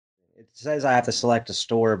It says I have to select a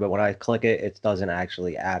store, but when I click it, it doesn't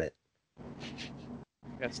actually add it.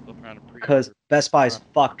 That's still trying to pre-order. Because Best Buy's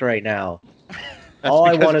fucked right now. That's All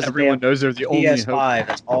I because want is everyone a damn knows they're the only hope. PS5.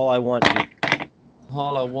 That's all I want. Dude.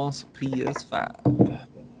 All I want's a PS5.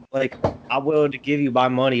 Like, I'm willing to give you my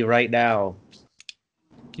money right now.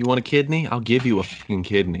 You want a kidney? I'll give you a fucking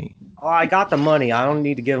kidney. Oh, I got the money. I don't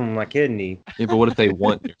need to give them my kidney. Yeah, but what if they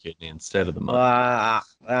want your kidney instead of the money?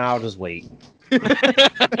 I'll just wait. Buy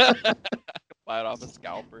it off a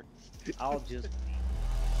scalper. I'll just.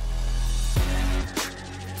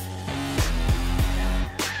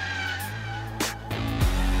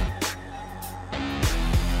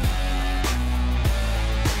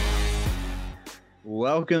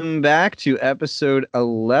 Welcome back to episode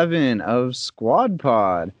 11 of Squad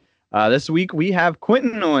Pod. This week we have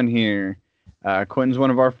Quentin on here. Quentin's one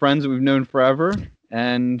of our friends that we've known forever,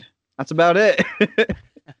 and that's about it.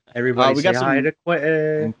 Everybody we say got hi some- to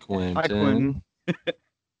Quentin. Hi, Quentin.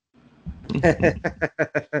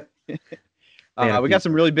 We got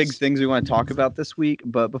some really big things we want to talk about this week,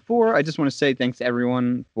 but before, I just want to say thanks to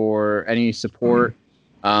everyone for any support.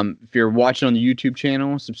 If you're watching on the YouTube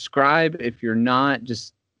channel, subscribe. If you're not,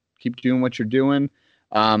 just keep doing what you're doing.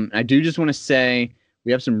 I do just want to say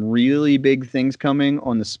we have some really big things coming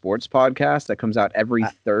on the sports podcast that comes out every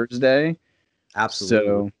Thursday. Absolutely.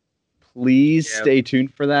 So please stay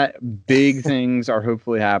tuned for that. Big things are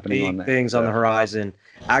hopefully happening on Big that. things on the horizon.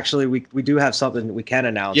 Actually, we do have something we can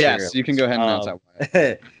announce. Yes, here. you can go ahead and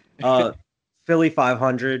announce that. Philly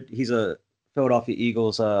 500. He's a Philadelphia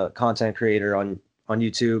Eagles content creator on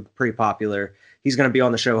YouTube, pretty popular. He's going to be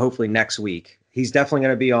on the show hopefully next week. He's definitely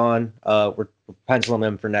going to be on. We're penciling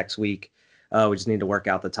him for next week. We just need to work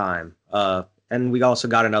out the time. And we also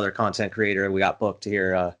got another content creator we got booked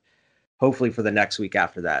here, hopefully for the next week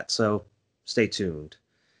after that. So stay tuned.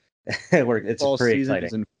 It's Fall pretty season exciting.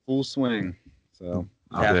 is in full swing. So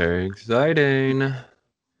Very exciting.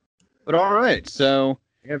 But all right, so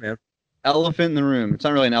Yeah, man. elephant in the room. It's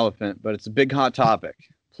not really an elephant, but it's a big hot topic.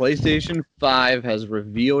 PlayStation 5 has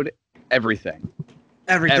revealed everything.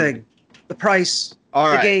 Everything. The price. All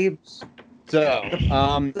the right. games. So,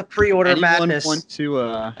 The pre-order anyone madness. want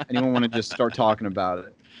to just start talking about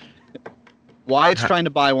it? Wyatt's trying to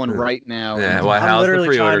buy one right now. Yeah, why? I'm How's the literally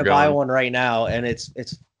pre-order trying to buy going? one right now, and it's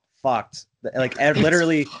fucked. Like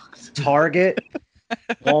literally, Target,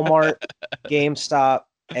 Walmart, GameStop,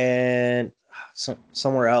 and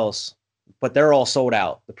somewhere else, but they're all sold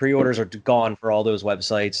out. The pre-orders are gone for all those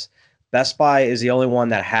websites. Best Buy is the only one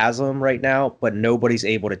that has them right now, but nobody's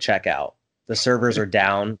able to check out. The servers are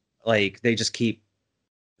down. Like they just keep,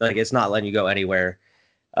 like it's not letting you go anywhere.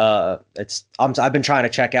 I've been trying to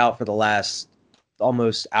check out for the last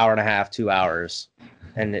almost hour and a half, 2 hours,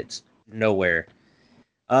 and it's nowhere.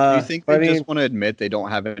 Do you think they just want to admit they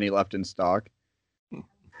don't have any left in stock?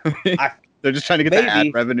 They're just trying to get the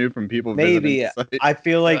ad revenue from people. Maybe. visiting the site. I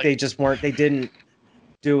feel like they didn't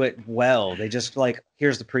do it well. They just like,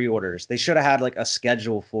 here's the pre-orders. They should have had like a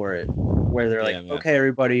schedule for it where they're like, okay,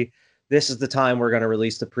 everybody, this is the time we're going to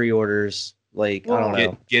release the pre-orders. Like, I don't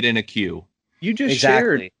know. Get in a queue. You just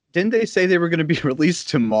shared. Didn't they say they were going to be released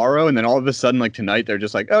tomorrow, and then all of a sudden, like tonight, they're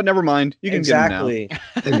just like, "Oh, never mind. You can get them now."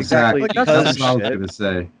 Exactly. Like, That's what I was going to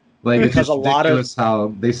say. Like, it's just ridiculous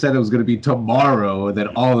how they said it was going to be tomorrow, and then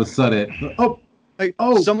all of a sudden,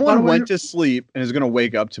 someone went to sleep and is going to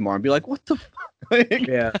wake up tomorrow and be like, "What the fuck?" Like,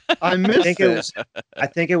 yeah, I missed it. I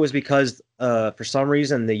think it was because for some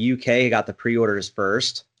reason the UK got the pre-orders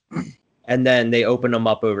first, and then they opened them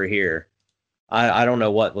up over here. I don't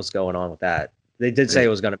know what was going on with that. They did say it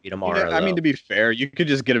was going to be tomorrow. I mean, to be fair, you could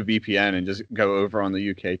just get a VPN and just go over on the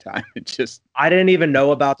UK time. I didn't even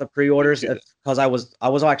know about the pre-orders because I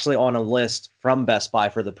was actually on a list from Best Buy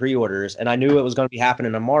for the pre-orders, and I knew it was going to be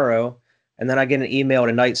happening tomorrow. And then I get an email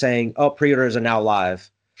tonight saying, "Oh, pre-orders are now live."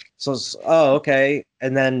 So, okay.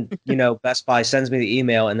 And then Best Buy sends me the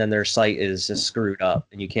email, and then their site is just screwed up,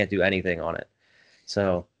 and you can't do anything on it.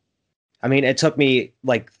 So, I mean, it took me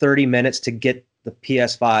like 30 minutes to get the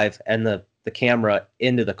PS5 and the camera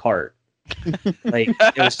into the cart. Like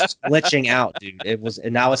it was just glitching out, dude. It was,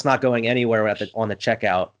 and now it's not going anywhere on the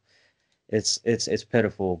checkout. It's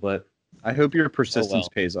pitiful, but I hope your persistence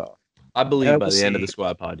pays off. I believe by the end of the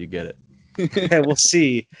Squad Pod, you get it. We'll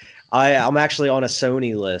see. I'm actually on a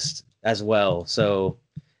Sony list as well, so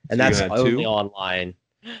that's only online.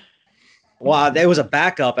 Well, it was a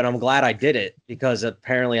backup, and I'm glad I did it because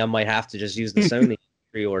apparently I might have to just use the Sony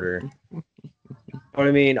pre-order. But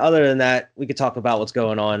I mean, other than that, we could talk about what's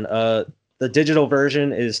going on. The digital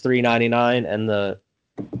version is $399, and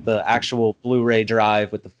the actual Blu-ray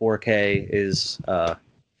drive with the 4K is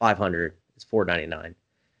 $500. It's $499.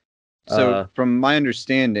 So, from my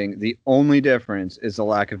understanding, the only difference is the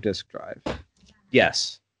lack of disk drive.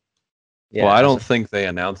 Yes. Yeah, well, I don't think they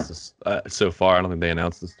announced this so far. I don't think they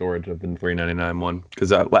announced the storage of the $399 one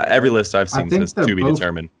because every list I've seen says to be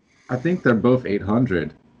determined. I think they're both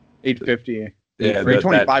 800. 850. Yeah,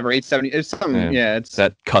 325 or 870. It's something. Yeah, it's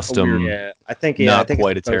that custom. Yeah, I think. Yeah, I think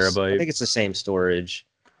quite it's a terabyte. I think it's the same storage.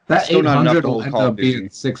 That Still not enough 800 to will hold end Call of up being Duty.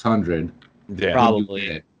 600. Yeah,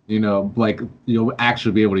 Probably. You know, like you'll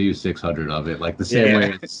actually be able to use 600 of it. Like the same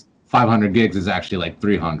way it's 500 gigs is actually like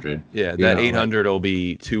 300. Yeah, that 800 will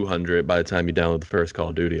be 200 by the time you download the first Call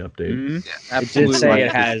of Duty update. Mhm. Yeah, It did say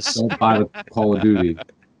it has. Don't buy the Call of Duty.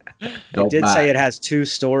 It did say it has 2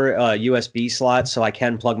 USB slots, so I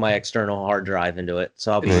can plug my external hard drive into it.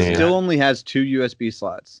 So I'll be. It still only has 2 USB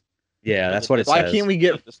slots. Yeah, that's what it Why says. can't we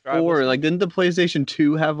get This drive 4? was- Like, didn't the PlayStation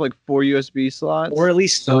 2 have like 4 USB slots? Or at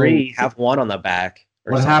least So- 3 have one on the back.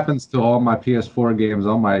 or What something. happens to all my PS4 games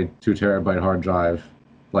on my 2 terabyte hard drive?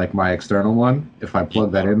 Like my external one, if I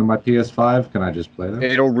plug that into my PS5, can I just play them?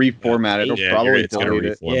 It'll reformat. It'll probably it's gonna delete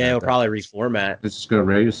it. reformat Yeah, it'll that. probably reformat. It's just gonna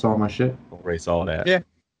erase all my shit. Erase all that. Yeah.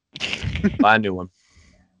 Buy a new one.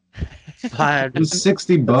 It was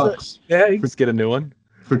 $60 Yeah, you can just get a new one.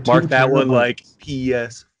 for 2 Mark that one terabytes. like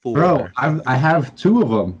PS4. Bro, I have 2 of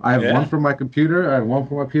them. I have Yeah. one for my computer. I have one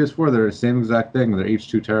for my PS4. They're the same exact thing. They're each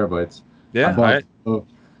 2 terabytes. yeah, I bought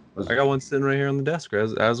I got one sitting right here on the desk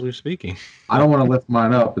as we're speaking. I don't want to lift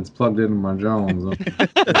mine up. It's plugged into my Jones.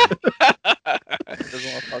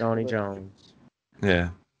 Johnny Jones. Yeah.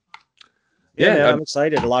 Yeah, Yeah, I'm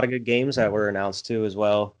excited. A lot of good games that were announced too, as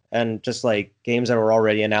well, and just like games that were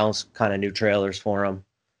already announced, kind of new trailers for them.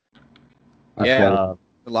 Yeah.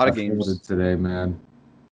 A lot of games. Today, man.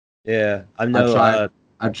 Yeah, I know.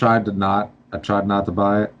 I tried not to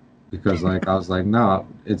buy it because like I was like, no,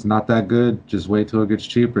 it's not that good. Just wait till it gets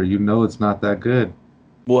cheaper. You know it's not that good.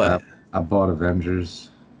 What? I bought Avengers.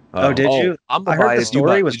 Oh, did you? I'm I gonna buy heard the it. Did you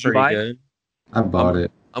story buy- was did you pretty buy it? good. I bought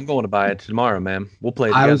it. I'm going to buy it tomorrow, man. We'll play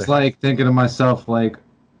it I together. was like thinking to myself, like,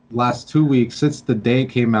 last 2 weeks since the day it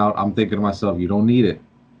came out, I'm thinking to myself, you don't need it.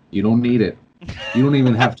 You don't need it. You don't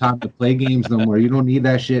even have time to play games no more. You don't need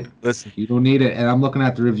that shit. Listen, You don't need it. And I'm looking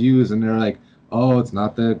at the reviews, and they're like, "Oh, it's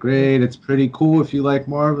not that great. It's pretty cool if you like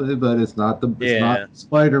Marvel, but it's not it's not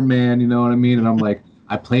Spider-Man." You know what I mean? And I'm like,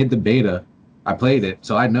 I played the beta. I played it,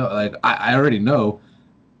 so I know. Like, I already know.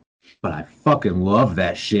 But I fucking love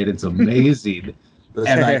that shit. It's amazing.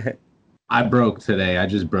 And I broke today. I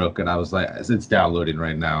just broke, and I was like, it's downloading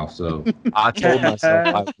right now. So I told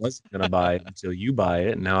myself I wasn't gonna buy it until you buy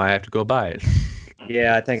it. And now I have to go buy it.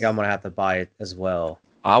 Yeah, I think I'm gonna have to buy it as well.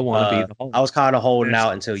 I want to be the I was kind of holding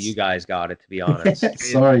out until you guys got it, to be honest.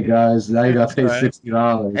 sorry, guys. Now you got to pay Right.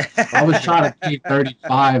 $60. I was trying to pay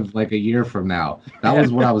 $35 like a year from now. That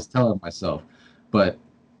was what I was telling myself. But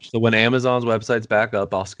So when Amazon's website's back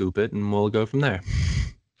up, I'll scoop it and we'll go from there.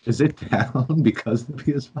 is it down because of the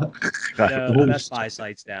PS5? No, the Best Buy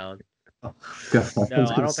site's down. God, No,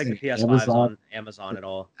 I don't think the PS5 is on Amazon at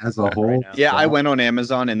all. as a whole. right now. Yeah, I went on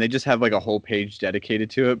Amazon and they just have like a whole page dedicated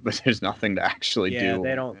to it, but there's nothing to actually Yeah, do.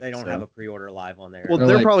 they don't So- have a pre-order live on there. Well, They're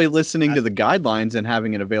they're like- probably listening to the guidelines and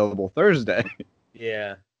having it available Thursday.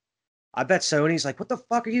 Yeah. I bet Sony's like, what the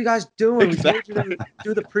fuck are you guys doing? We told you to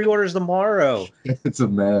do the pre-orders tomorrow. It's a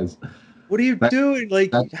mess. What are you That- doing?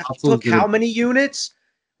 Like, that you console's took gonna- how many units?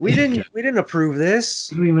 We didn't approve this.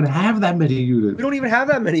 You don't even have that many units. We don't even have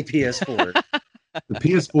that many PS4. The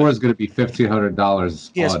PS4 is going to be $1,500.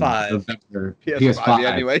 PS5. On November. PS5,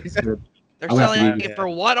 anyways. They're I'm gonna have selling to- it for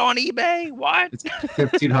what on eBay? What? It's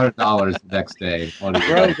 $1,500 the next day. On Bro,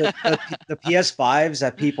 eBay. the PS5s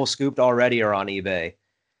that people scooped already are on eBay.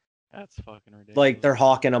 That's fucking ridiculous. Like they're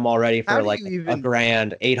hawking them already How for do like you a even-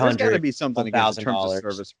 grand, There's got to 800. be something against the terms of $1,000.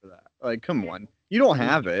 service for that. Like, come on. You don't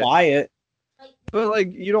have it. Buy it. But,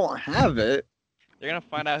 like, you don't have it. they're gonna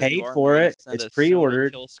find out. who Paid you are for when you it. send It's a silver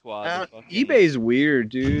pre-ordered. Kill squad to fucking- eBay's weird,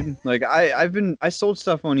 dude. Like, I sold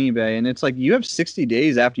stuff on eBay, and it's like you have 60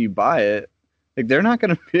 days after you buy it. Like, they're not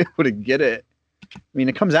gonna be able to get it. I mean,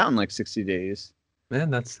 it comes out in like 60 days.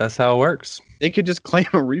 Man, that's how it works. They could just claim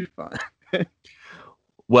a refund.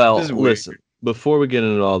 Well, This is weird. listen. Before we get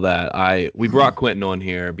into all that, we brought Quentin on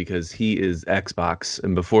here because he is Xbox,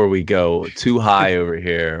 and before we go too high over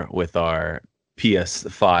here with our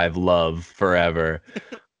PS5 love forever,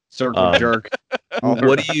 Circle jerk.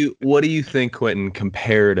 what do you think, Quentin,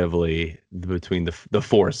 comparatively between the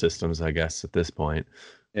 4 systems? I guess at this point,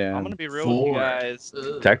 Yeah. I'm gonna be real with you guys.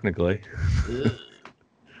 technically,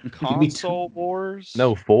 Console wars.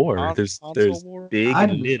 No, 4. There's Console wars? big I-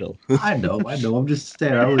 and little. I know. I'm just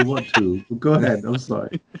saying. I only want 2. But go ahead. I'm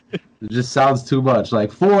sorry. It just sounds too much.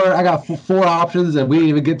 Like 4. I got 4 options, and we didn't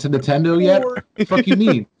even get to Nintendo yet. What the fuck you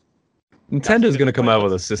mean? Nintendo's gonna come out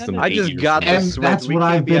with a system. I just 8 years got from now. the And Switch. that's We what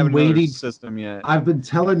can't I've be been having another waiting- system yet. I've been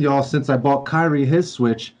telling y'all since I bought Kyrie his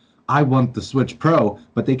Switch, I want the Switch Pro,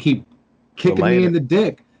 but they keep kicking me Delaying in the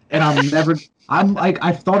dick, and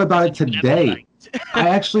I've thought about it today. I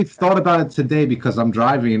actually thought about it today because I'm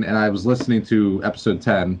driving and I was listening to episode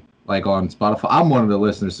 10, like on Spotify. I'm one of the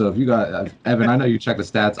listeners, so if you got Evan, I know you check the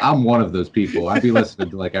stats. I'm one of those people. I'd be listening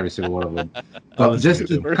to like every single one of them. But just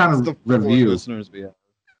to kind It's the of 4 review, listeners we have.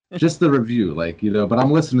 just the review, like, you know, but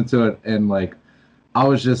I'm listening to it and like I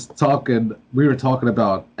was just talking, we were talking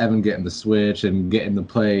about Evan getting the Switch and getting to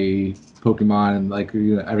play Pokemon and like,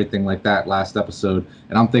 you know, everything like that last episode,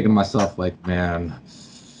 and I'm thinking to myself like, man,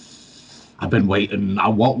 I've been waiting. I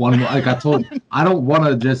want one. Like I told, I don't want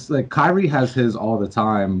to just like Kyrie has his all the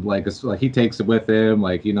time. Like it's like he takes it with him.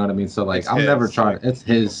 Like you know what I mean. So like It's I'm never his. trying. It's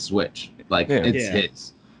his Switch. Like Yeah. it's Yeah.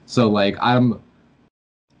 his. So like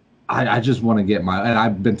I just want to get my. And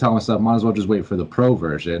I've been telling myself, might as well just wait for the Pro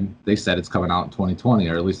version. They said it's coming out in 2020,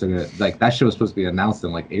 or at least they're gonna like that shit was supposed to be announced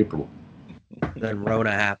in like April. Then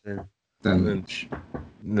Rona happened. Then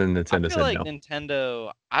Then I Nintendo feel said like no.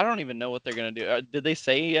 Nintendo. I don't even know what they're gonna do. Did they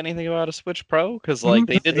say anything about a Switch Pro? Because like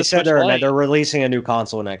they did They the said Switch Lite. they're releasing a new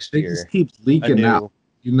console next they year. just keep A leaking new. out.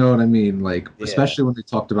 You know what I mean? Like Yeah. especially when they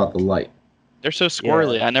talked about the light. They're so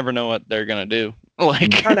squirrely. I never know what they're gonna do.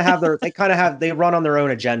 Like They run on their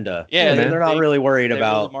own agenda. Yeah, they're not really worried they really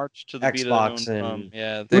about march to the beat of their Xbox own and- drum.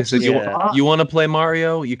 Yeah, They said, Yeah. you want to play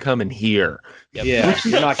Mario? You come in here. Yep. Yeah,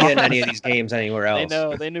 you're not getting any of these games anywhere they else.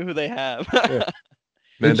 know. They knew who they have. Man,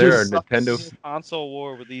 It there are just Nintendo. Console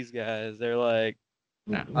war with these guys. They're like,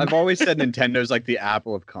 I've always said Nintendo's like the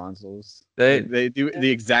Apple of consoles. They They do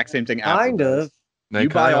the exact same thing. Apple Kind does. of. they You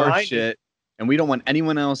buy kinda- our Kind of. shit, and we don't want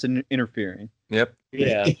anyone else interfering. Yep.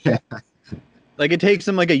 Yeah. Like it takes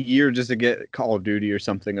them like a year just to get Call of Duty or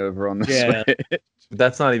something over on the Yeah. Switch. But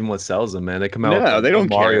that's not even what sells them, man. They come out No, with they a don't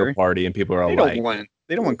Mario care. Party, and people are They like,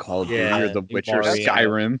 don't want Call of Duty Yeah, or The you Witcher, Mario.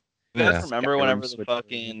 Skyrim. I just yeah. remember Skyrim whenever Switch.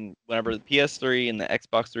 whenever the PS3 and the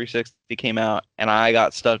Xbox 360 came out, and I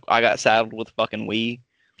got saddled with fucking Wii,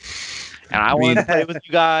 and I wanted to play with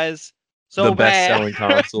you guys so the best bad. selling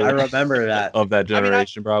console I remember that. of that I mean,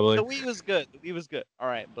 generation, probably. The Wii was good. The Wii was good. All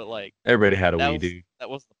right, but like Everybody had a that Wii, was dude. that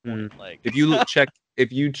was the point. Like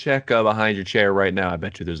If you check behind your chair right now, I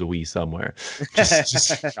bet you there's a Wii somewhere.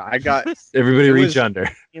 Just I got everybody It reach was- under.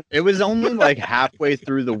 it was only like halfway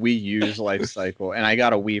through the Wii U's life cycle, and I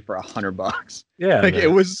got a Wii for $100. Yeah, Like man.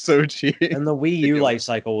 it was so cheap. And the Wii U life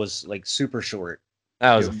cycle was like super short.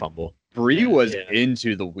 That was a fumble. Bree was Yeah.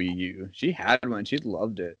 into the Wii U. She had one. She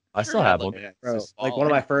loved it. I still have one. Yeah, it's Bro, just like all one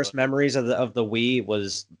of my like- first memories of the Wii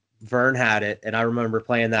was Vern had it, and I remember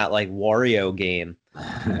playing that like Wario game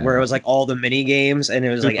where it was like all the mini games, and it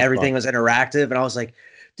was like Super everything was interactive, and I was like,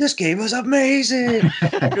 this game was amazing.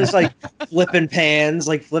 Just like flipping pans,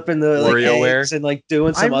 like flipping the like, WarioWare? eggs and like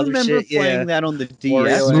doing some I other remember shit. playing Yeah. that on the DS. WarioWare. when it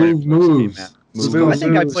first Smooth came moves. out. Smooth I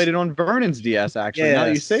think I moves. played it on Vernon's DS actually. Now that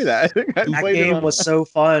you Yes. say that, I think I That played it game on. was so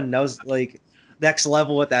fun. That was like next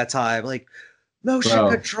level at that time. Like motion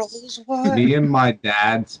Bro. controls. What? Me and my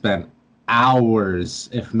dad spent hours,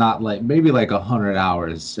 if not like maybe like 100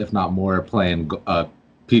 hours, if not more, playing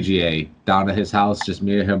PGA down at his house. Just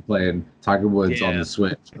me and him playing Tiger Woods on Yeah. the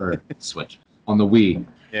Switch on the Wii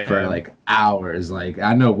Yeah. for like hours. Like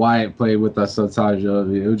I know Wyatt played with us sometimes. You know,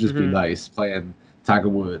 it would just be Mhm. nice playing Tiger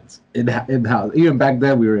Woods in house. Even back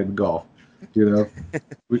then, we were in golf. You know.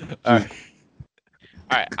 We, All right.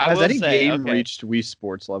 All right, I Has will any say, game okay. reached Wii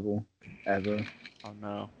Sports level ever? Oh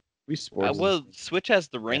no. Wii Sports. is- Well, Switch has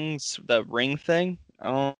the ring thing. I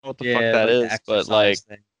don't know what the fuck Yeah, that like is, the but exercise like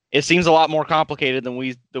thing. it seems a lot more complicated than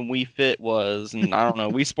Wii Fit was, and I don't know.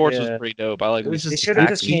 Wii Sports was Yeah. pretty dope. I like. It was Wii They just should have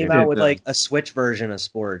just tacky. came It out did, with though. like a Switch version of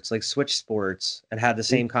sports, like Switch Sports, and had the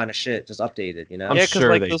same kind of shit, just updated. You know? I'm Yeah, because sure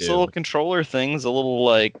like they those do. little controller things, a little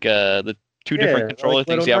like the two Yeah, different controller like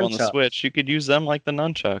things you little have on the nunchucks. Switch, you could use them like the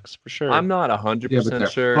nunchucks for sure. I'm not Yeah, but 100% they're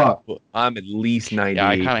sure. fucked. But I'm at least I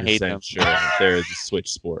kinda hate them. 98% sure there is a Switch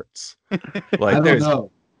Sports. I Like don't there's know.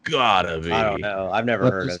 gotta be. I don't know. I've never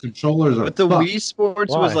But heard those of it. controllers are But the fucked. Wii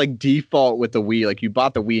Sports was Why? like default with the Wii. Like you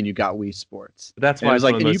bought the Wii and you got Wii Sports. But that's And why it it's was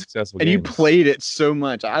one like- of the and most you- successful And games. you played it so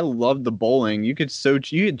much. I loved the bowling. You could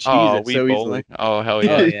cheese oh, it Wii so bowling. easily. Oh hell Oh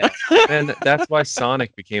yeah. yeah. And that's why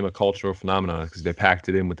Sonic became a cultural phenomenon because they packed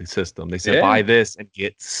it in with the system. They said, Yeah. buy this and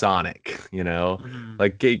get Sonic, you know?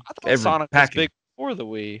 Like, I thought Sonic was package. big before the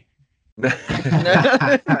Wii. You're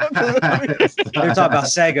talking about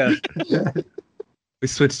Sega. We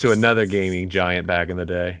switched to another gaming giant back in the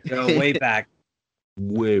day. Go way back.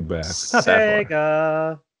 Way back. Sapphire.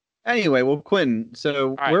 Sega. Anyway, well, Quentin,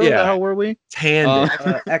 so right, where yeah. the hell were we? Tandem.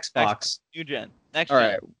 Xbox. New gen. Next All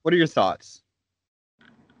gen. right, what are your thoughts?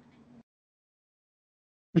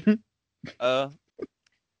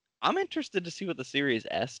 I'm interested to see what the Series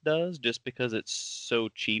S does, just because it's so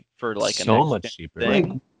cheap for like a so next much gen cheaper. thing.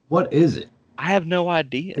 Like, what is it? I have no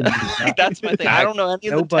idea. Like, that's my thing. I don't know any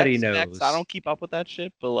of the Nobody tech specs. knows. I don't keep up with that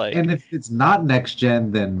shit, but like, And if it's not next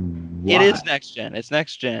gen, then why? it is next gen. It's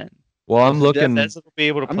next gen. Well, I'm looking. Bethesda will be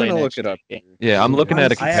able to I'm play gonna next look it up. gen. Yeah, I'm looking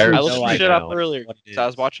at a I have comparison. I no looked right shit up now. earlier. What it So I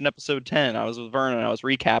was is. watching episode 10. I was with Vernon. I was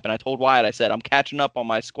recapping. I told Wyatt, I said, I'm catching up on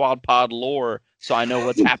my Squad Pod lore, so I know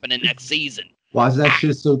what's happening next season. Why is that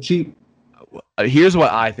shit so cheap? Here's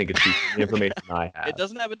what I think is cheap. The information I have. It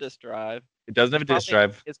doesn't have a disk drive. It doesn't have a disk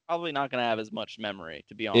drive. It's probably not going to have as much memory,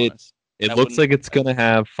 to be honest. It That looks wouldn't- like it's gonna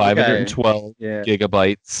have 512 Yeah.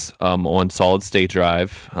 gigabytes on solid state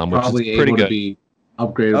drive, which Probably is pretty able to good. be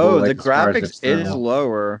upgradable. Oh, like, the as far as graphics is external.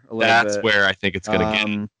 lower. A little That's bit. where I think it's gonna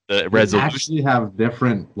get. The They resolution actually have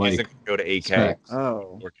different isn't like gonna go to 8K. specs.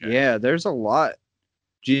 Oh, 4K. yeah. There's a lot.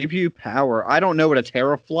 GPU power. I don't know what a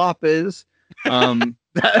teraflop is.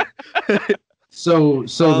 So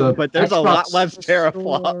the but there's a lot Xbox- less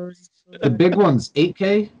teraflops. The big one's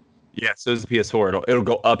 8K. Yeah, so is the PS4. It'll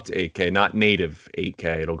go up to 8K, not native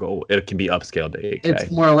 8K. It can be upscaled to 8K.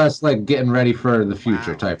 It's more or less like getting ready for the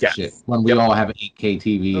future type Yes. of shit. When we all have 8K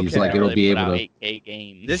TVs, Okay. like it'll They be put able out to. 8K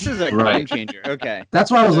games. This is a game Right. changer. Okay.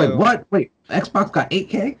 That's why I was like, So- what? Wait, Xbox got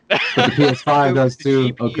 8K? But the PS5 does The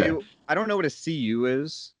too. GPU Okay. I don't know what a CU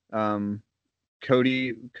is.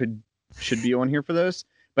 Cody should be on here for this,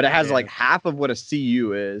 but it has Yeah. like half of what a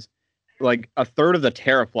CU is, like a third of the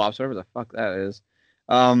teraflops, whatever the fuck that is.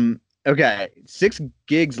 Okay, 6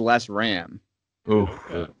 gigs less RAM. Ooh,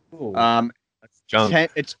 Ooh. that's junk.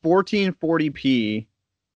 It's 1440p,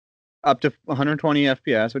 up to 120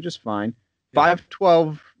 FPS, which is fine.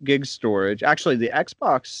 512 gig storage. Actually, the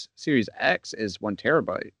Xbox Series X is 1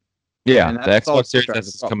 terabyte. Yeah, and the that's all Xbox it's Series drive S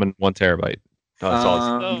is as well. coming 1 terabyte. That's all.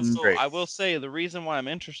 Um, So great. I will say the reason why I'm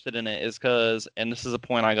interested in it is because, and this is a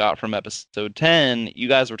point I got from episode 10, you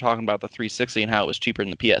guys were talking about the 360 and how it was cheaper than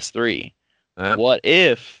the PS3. What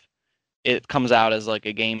if it comes out as like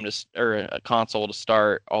a game or a console to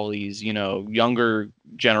start all these, younger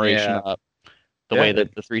generation Yeah. up, the Yeah, way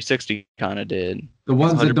that the 360 kind of did. The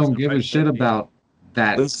ones that don't 100% give a right. shit about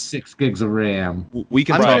that This- 6 gigs of RAM. We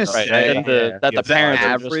can I'm talk gonna about say- That the Yeah. parents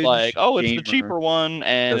are just Average like, oh, it's the gamer cheaper one,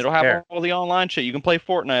 and doesn't it'll have care. all the online shit. You can play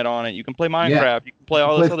Fortnite on it. You can play Minecraft. You can play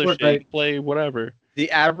all play this other shit. You Fortnite. can play whatever.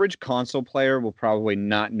 The average console player will probably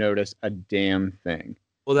not notice a damn thing.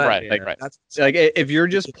 Well, that, Right, right. That's Like if you're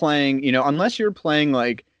just playing, unless you're playing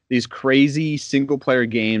like these crazy single player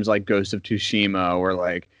games like Ghost of Tsushima or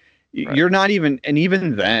like Right. you're not even, and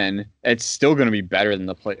even then it's still going to be better than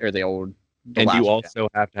the old. the and last you gen. also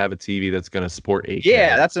have to have a TV that's going to support 8K.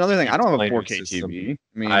 Yeah, that's another thing. I don't have a Explainer 4K system. TV.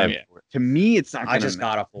 I mean, I have, to me, it's not. I just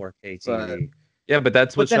gonna got a 4K TV. yeah, but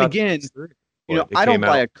that's what. But then shot again, through. You It I don't came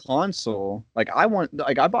buy out- a console. Like I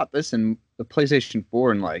bought this in the PlayStation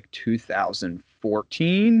 4 in like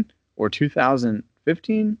 2014 or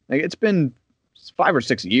 2015. Like it's been 5 or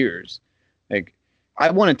 6 years. Like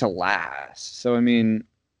I want it to last. So I mean,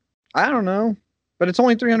 I don't know, but it's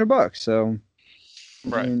only $300. So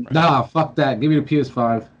Right. Nah, fuck that. Give me the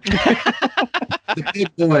PS5. The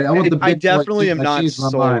big boy. I want the big I boy. definitely am I not changed my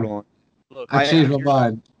sold mind. on. Look, I changed my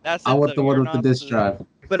mind. That's I it, want though. the one You're with the not disc drive.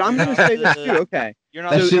 But I'm gonna say this too. Okay, You're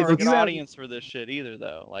not That the shit target looks- audience for this shit either,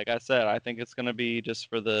 though. Like I said, I think it's gonna be just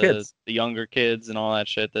for the Kids. younger kids and all that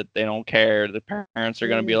shit that they don't care. The parents are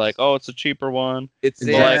gonna be like, "Oh, it's a cheaper one." It's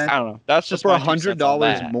But, Yeah. like, I don't know. That's so just for my 2 cents on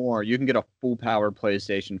 $100 that. more, you can get a full power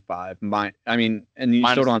PlayStation 5. And you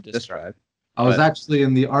Minus still don't the have disc disc drive. I was But- actually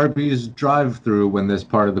in the Arby's drive-through when this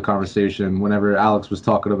part of the conversation, whenever Alex was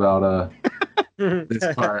talking about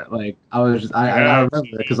this part, like I remember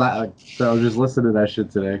because I was just listening to that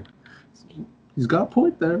shit today. He's got a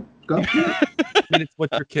point there. Got a point. I mean, it's what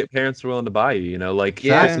your parents are willing to buy you. Like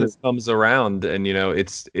Yeah. Christmas comes around, and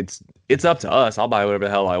it's up to us. I'll buy whatever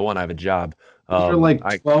the hell I want. I have a job. You're like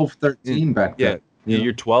 12, 13 back yeah, then.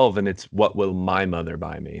 you're 12, and it's what will my mother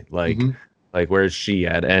buy me? Like, Mhm. like where's she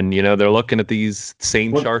at? And they're looking at these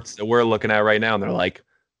same What- charts that we're looking at right now, and they're like,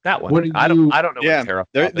 that one. What do I you- don't know Yeah, what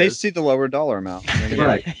teraflop They is. see the lower dollar amount. And they're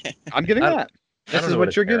Right. like, I'm getting I don't- that. I This don't is know what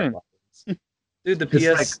a you're getting. teraflop is. Dude, the It's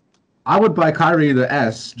PS. like, I would buy Kyrie the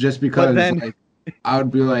S just because then- like, I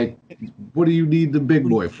would be like, what do you need the big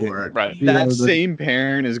boy for? Right. You know, That the- same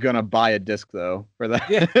parent is gonna buy a disc though for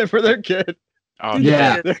that for their kid. Oh,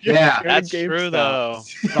 Yeah, They're gonna yeah. go to That's true GameStop, though.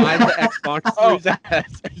 Buy the Xbox Series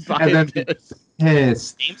S and buy And a then- disc.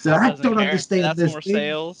 Pissed. GameStop I doesn't don't care. understand That's this more thing.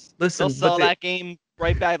 sales. Listen, They'll sell but that game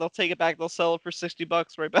right back. They'll take it back. They'll sell it for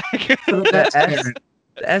 $60 right back. The the next S, parent-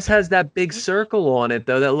 the S has that big circle on it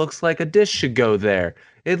though that looks like a dish should go there.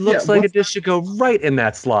 It looks Yeah, like a what's dish should go right in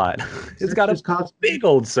that slot. It's got a just cost- big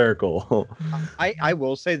old circle. I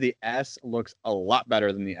will say the S looks a lot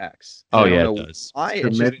better than the X. Oh I don't yeah, know it does. why. It's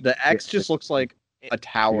Tremendous. just, the X just looks like a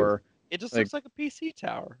tower. It just Like- looks like a PC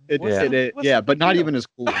tower. It, What's Yeah. it, what's yeah, the but big not deal? even as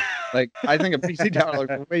cool. Like I think a PC tower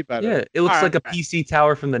looks way better. Yeah, it looks Alright. like a PC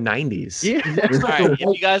tower from the 90s. Yeah. It's All like right, the if you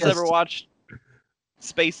white guys ever chest. watched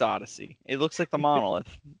Space Odyssey, it looks like the monolith.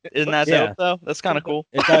 Isn't that Yeah. dope though? That's kind of cool.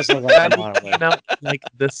 It does look like That a movie monolith. came out in, like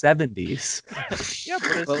the 70s. Yeah,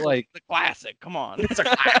 but it's But, like- the classic. Come on. It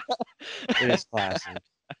is classic.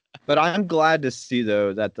 But I'm glad to see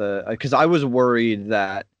though that because I was worried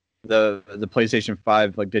that the PlayStation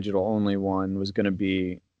 5 like digital only one was going to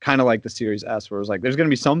be kind of like the Series S, where it was like there's going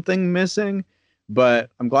to be something missing, but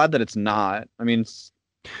I'm glad that it's not. I mean, it's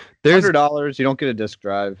There's $100, you don't get a disc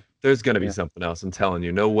drive. there's gonna be Yeah. something else. I'm telling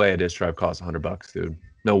you, no way a disc drive costs $100, dude.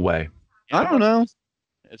 No way. I don't know.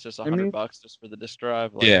 It's just I $100 mean- just for the disc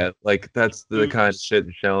drive. Like, Yeah, like that's the kind of shit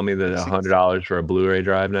you're telling me that $100 for a Blu-ray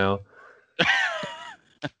drive now.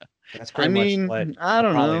 That's I pretty mean, much what I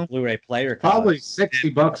don't probably know. a Blu-ray player Probably costs.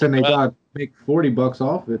 $60 and they Well- got make $40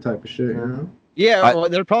 off it type of shit. You know? Yeah, I- well,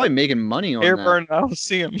 they're probably making money on that. Airburn, I don't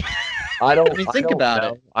see him. I don't. I mean, I think don't about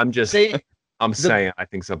know. it. I'm just. They, I'm saying. I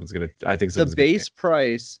think something's gonna. I think the something's gonna base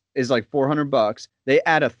price is like $400. They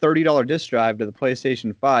add a $30 disc drive to the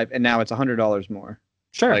PlayStation 5, and now it's $100 more.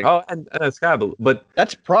 Sure. like- Oh, and that's kind of. But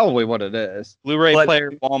That's probably what it is. Blu-ray But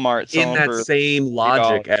player, Walmart, in selling that for same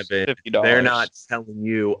logic, Evan, $50. they're not telling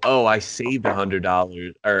you, "Oh, I saved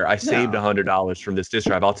 $100, or I saved No. $100 from this disc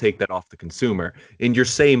drive. I'll take that off the consumer." In your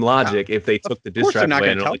same logic, if they took the disc course they're drive not away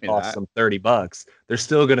gonna and it tell only me cost that. them $30, they're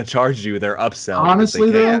still gonna charge you their upsell. Honestly,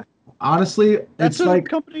 because they can. honestly, That's it's what like the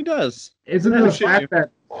company does. isn't it No the shit, fact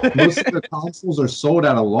that most of the consoles are sold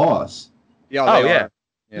at a loss? Yeah, Oh, they yeah. are.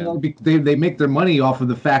 You know, they make their money off of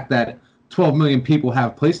the fact that 12 million people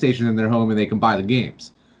have PlayStation in their home and they can buy the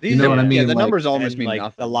games. These, You know what I Yeah, mean? the Like- numbers almost and, mean like,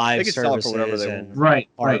 nothing. the live they can sell it for whatever services they and- want. Right,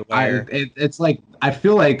 Hardware. It's like I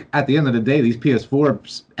feel like at the end of the day, these PS4,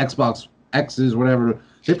 Xbox X's, whatever,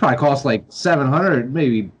 they probably cost like 700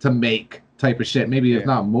 maybe to make type of shit, maybe if Yeah.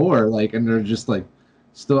 not more. Like, and they're just like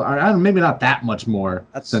still, I don't, maybe not that much more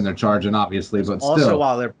That's- than they're charging, obviously, but Also, still.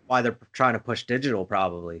 why they're trying to push digital,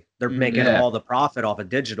 probably they're Mm, making yeah. all the profit off of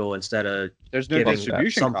digital instead of There's no giving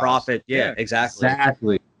distribution some costs. profit. Yeah, exactly.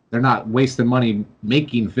 Exactly. They're not wasting money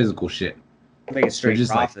making physical shit. Make it straight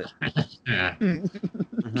just like- profit.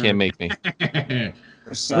 Can't make me.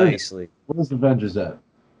 Precisely. Where's the Avengers at?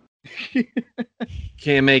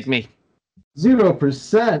 Can't make me.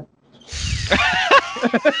 0%.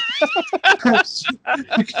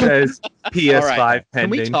 Says PS5 All right,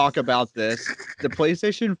 pending. Can we talk about this? The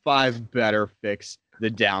PlayStation 5 better fix the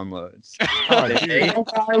downloads. They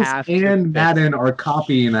Guys have to and fix Madden are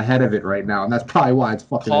copying ahead of it right now, and that's probably why it's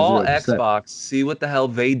fucking Call at 0%. Xbox, see what the hell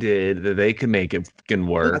they did that they can make it fucking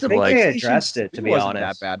work. I think Like, they addressed it, to be wasn't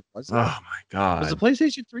honest. that bad, was it? oh my god. Was the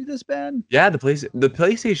PlayStation 3 this bad? Yeah, the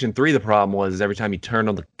PlayStation 3, the problem was every time you turned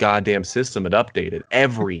on the goddamn system, it updated.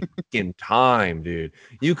 Every fucking time, dude.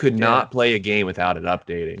 You could not play a game without it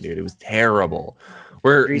updating, dude. It was terrible.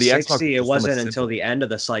 Where the Xbox 360, it was so much wasn't until simpler. the end of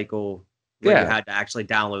the cycle where Yeah. you had to actually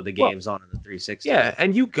download the Well, games onto the 360. Yeah,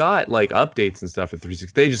 and you got like updates and stuff at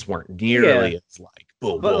 360. They just weren't nearly as like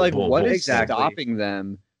boom, But boom, like, boom, what boom. is Exactly. stopping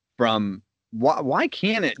them from? Why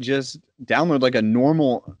can't it just download like a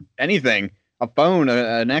normal anything? A phone,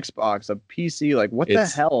 an Xbox, a PC. Like, what the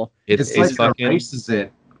It's- hell? It's like it erases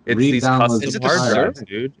it. It's these re-downloads custom the hard server? drives,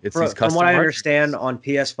 dude. It's these custom From what I hard understand drives. on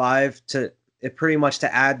PS5, it pretty much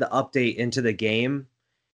to add the update into the game,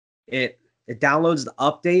 it downloads the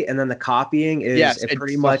update and then the copying is Yes, it it's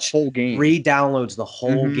pretty the much whole game. re-downloads the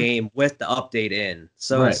whole Mhm. game with the update in.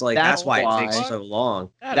 So Right. it's like That's that's why it takes why- so long.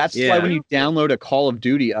 That's Yeah. why when you download a Call of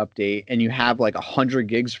Duty update and you have like 100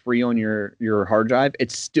 gigs free on your hard drive,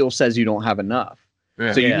 it still says you don't have enough.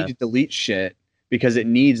 Yeah. So you Yeah. need to delete shit because it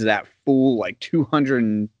needs that full like 200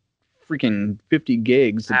 and freaking 50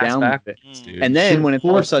 gigs to Ass download it. backwards, dude. And then Shit when it's all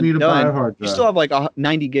of a forced me sudden to buy a done, hard you drive. still have like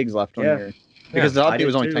 90 gigs left on Yeah. here because the I update did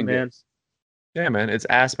was only too, 10 man. gigs. Yeah, man, it's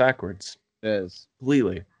ass backwards. It is.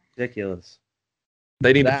 Completely. Ridiculous.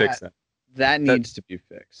 They need to fix that. That needs to be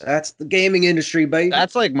fixed. That's the gaming industry, baby.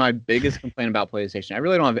 That's like my biggest complaint about PlayStation. I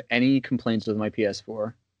really don't have any complaints with my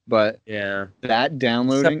PS4, but yeah, that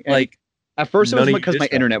downloading Except, like, at first it was none of because you my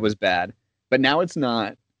did internet was bad, but now it's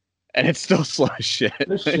not, and it's still slow as shit.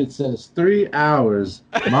 This shit says 3 hours.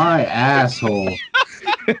 My asshole.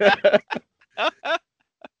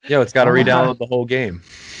 Yo, it's got to re-download the whole game.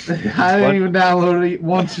 I didn't even download it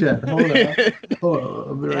once yet.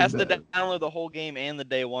 Hold on. It has to download the whole game and the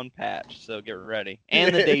day 1 patch, so get ready.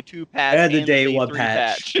 And the day 2 patch. and the day 3 1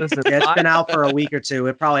 patch. Listen, Yeah, it's been out for a week or two.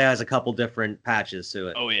 It probably has a couple different patches to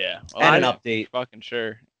it. Oh yeah. And an I'm update. fucking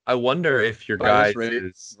sure. I wonder if your But I guys was ready.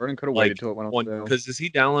 is Vernon could have like waited till it went on sale. because is he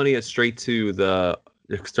downloading it straight to the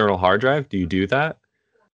external hard drive? Do you do that?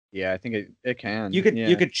 Yeah, I think it can. You could yeah.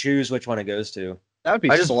 you could choose which one it goes to. That would be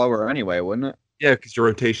I just- slower anyway, wouldn't it? Yeah, because your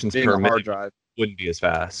rotations Being per a hard minute drive. wouldn't be as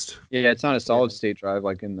fast. Yeah, it's not a solid state drive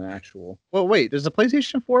like in the actual. Well, wait, does the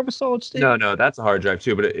PlayStation 4 have a solid state? No, that's a hard drive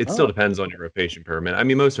too, but it still Oh. depends on your rotation per minute. I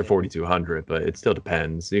mean, most are 4200, but it still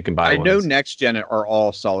depends. You can buy I one. know that's- next gen are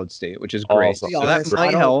all solid state, which is All great. solid So that state. I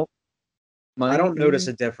might don't- help. I don't notice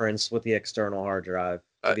a difference with the external hard drive.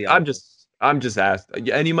 To be honest. I'm just asked,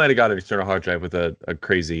 and you might have got an external hard drive with a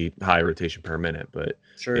crazy high rotation per minute, but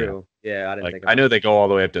True. Yeah, I didn't like think. I know they go all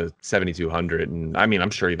the way up to 7200, and I mean, I'm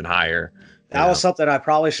sure even higher. That was something I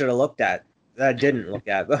probably should have looked at. That I didn't look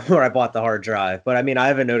at before I bought the hard drive. But I mean, I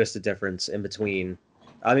haven't noticed a difference in between.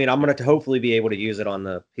 I mean, I'm gonna hopefully be able to use it on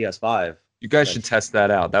the PS5. You guys should test that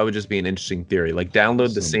out. That would just be an interesting theory. Like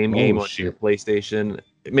download the Some same game onto bullshit. your PlayStation.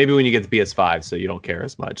 Maybe when you get the PS5, so you don't care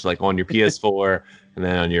as much. Like on your PS4 and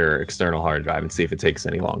then on your external hard drive, and see if it takes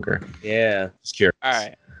any longer. Yeah. Just curious. All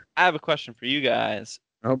right. I have a question for you guys.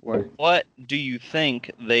 Oh boy. What do you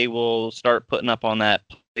think they will start putting up on that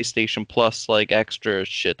PlayStation Plus like extra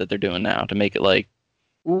shit that they're doing now to make it like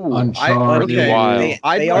Ooh, Uncharted. okay. Wild. They,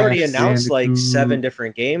 I'd they like already to announced like Bandicoot. 7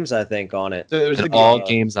 different games, I think, on it. So there's And the all game.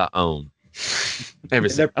 games I own. Every They're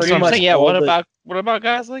single. that's pretty what I'm much saying. Yeah, all what the- about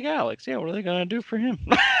guys like Alex? Yeah, what are they gonna do for him?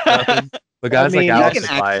 But guys mean, like you Alex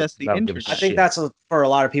can will buy it access the without giving a internet. I think shit. that's for a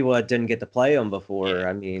lot of people that didn't get to play them before. Yeah.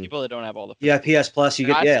 I mean, People that don't have all the yeah, PS Plus, you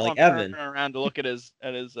get I yeah, saw like him Evan. turning around to look at his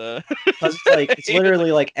 'Cause it's like it's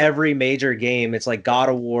literally like every major game. It's like God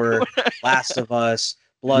of War, Last of Us,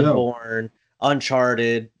 Bloodborne,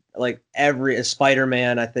 Uncharted, like every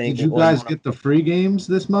Spider-Man. I think. Did you guys get the free games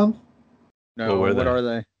this month? No, What were what they? are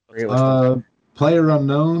they? Player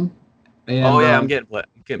Unknown. And, Oh yeah, I'm getting.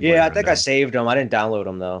 Yeah, I think I saved them. I didn't download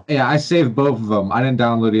them though. Yeah, I saved both of them. I didn't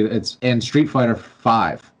download either. It's and Street Fighter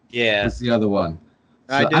 5. Yeah. That's the other one.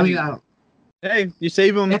 I So, didn't- mean, I, Hey, you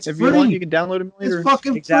save them It's if you want. free. You can download them later. it's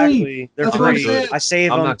fucking free. Exactly. They're That's what I'm free. saying. I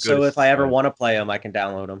save I'm them, not good so at if I ever Street want to play them, I can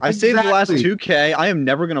download them. I saved the last Exactly. 2K. I am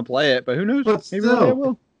never gonna play it, but who knows? But Maybe one day I still.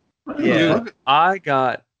 will. Yeah. Fuck it. I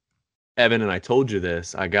got Evan, and I told you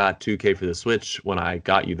this. I got 2K for the Switch when I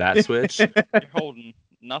got you that Switch. You're holding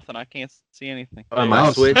nothing. I can't see anything. On my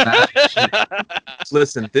Oh, Switch. snap.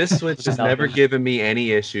 Listen, this Switch has never given me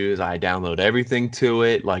any issues. I download everything to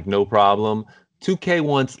it, like no problem. 2K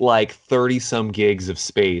wants like 30 some gigs of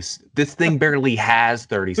space. This thing barely has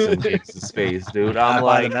 30 some gigs of space, dude. I I'm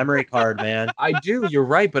buy like, the memory card, man. I do, you're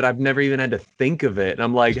right, but I've never even had to think of it. And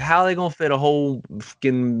I'm like, how are they gonna fit a whole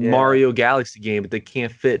fucking Yeah. Mario Galaxy game, but they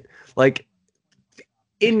can't fit like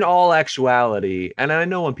in all actuality, and I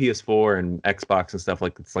know on PS4 and Xbox and stuff,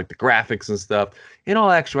 like it's like the graphics and stuff. In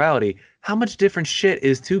all actuality, how much different shit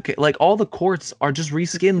is 2K? Like all the courts are just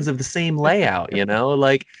reskins of the same layout, you know?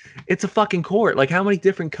 Like it's a fucking court. Like how many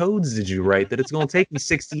different codes did you write that it's gonna take me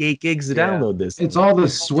 68 gigs to Yeah. download this? It's thing? all the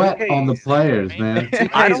sweat 2K on the players, man.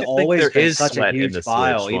 I 2K's don't think always there been is such a sweat in huge the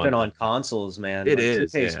file, Switch even one. on consoles, man. It Like,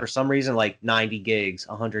 is, 2K's yeah. for some reason like 90 gigs,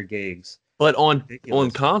 100 gigs. But on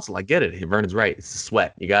Ridiculous. console, I get it. Vernon's right. It's the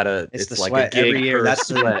sweat. You gotta. It's the like sweat a gig every year. per That's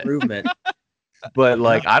the sweat. improvement. But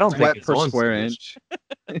like, I don't Sweat think it's per on square Switch.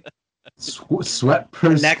 inch. Sweat per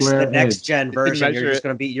The next square inch. gen version, measure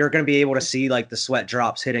you're gonna be able to see like the sweat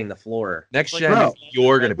drops hitting the floor. Next Like, gen, bro,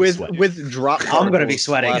 you're gonna be With sweating. with drop. I'm gonna be particles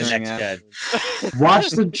sweating in splattering next out. gen. Watch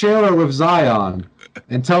the trailer with Zion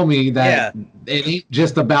and tell me that it ain't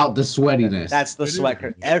just about the sweatiness. That's the sweat.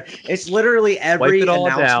 It's literally every it all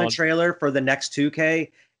announcement down. trailer for the next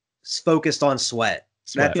 2K is focused on sweat.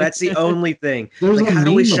 Sweat. That's the only thing. There's Like, a how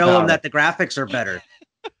do we meme show about them it. that the graphics are better?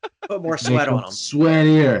 Put more Make sweat on them.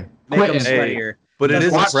 Sweatier. Make them Quitting. sweatier. But it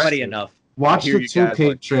is Not watch- sweaty impressive. enough. Watch Hear the you guys, 2K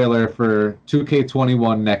like- trailer for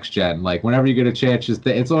 2K21 next gen. Like whenever you get a chance,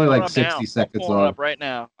 it's only like 60 seconds I'm pulling it long. up right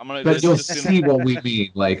now. I'm gonna. But this you'll is just see what we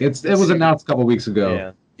mean. Like it was announced a couple weeks ago.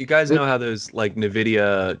 Yeah. You guys know how those like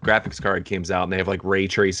NVIDIA graphics card comes out and they have like ray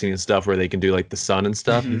tracing and stuff where they can do like the sun and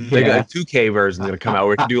stuff. They got a 2K version gonna come out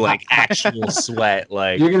where you can do like actual sweat.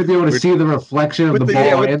 Like you're gonna be able to see the reflection of the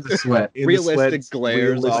ball and the sweat. Realistic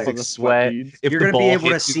glares off of the sweat. If you're gonna be able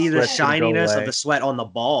to see the shininess of the sweat on the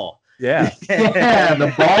ball. Yeah. Yeah,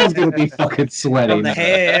 the ball's gonna be fucking sweaty. From the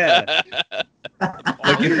hair.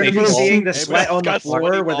 Like you're gonna be seeing the sweat on the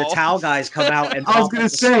floor where the towel guys come out and I was gonna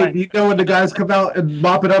say, you know, when the guys come out and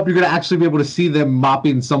mop it up, you're gonna actually be able to see them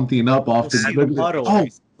mopping something up off the puddle. Oh,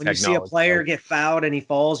 when you see a player get fouled and he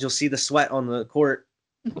falls, you'll see the sweat on the court.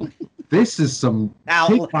 this is some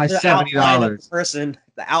Out by the $70.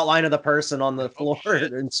 The outline of the person on the floor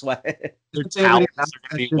in sweat. Their towels are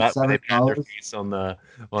gonna be wet when they pat their face on the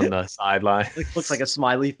sideline. It looks like a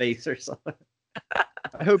smiley face or something.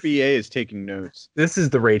 I hope EA is taking notes. This is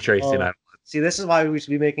the ray tracing. See, this is why we should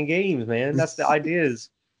be making games, man. That's the ideas.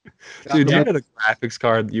 Dude, do you know the graphics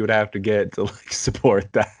card you would have to get to like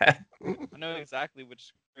support that? I know exactly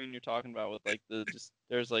which screen you're talking about with like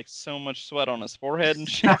there's like so much sweat on his forehead and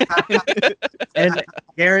shit. And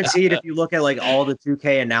guaranteed, if you look at like all the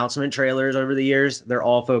 2K announcement trailers over the years, they're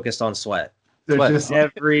all focused on sweat. They're just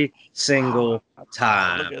Every single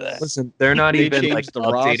time. Look at that. Listen, they're not They even like changed the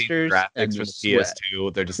updating rosters graphics and for the sweat.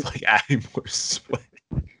 PS2. They're just like adding more sweat.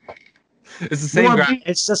 It's the same graphics.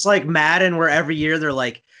 It's just like Madden, where every year they're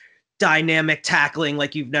like dynamic tackling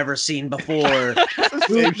like you've never seen before.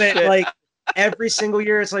 Movement, like every single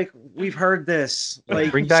year, it's like we've heard this.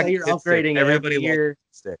 Like Bring back say you're the stick. upgrading Everybody every year.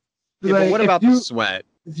 stick. Yeah, but what about the sweat?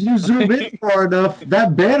 If you zoom in far enough,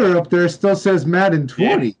 that banner up there still says Madden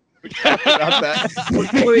 20. About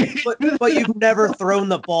that. but you've never thrown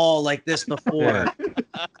the ball like this before.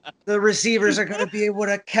 The receivers are going to be able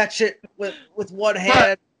to catch it with one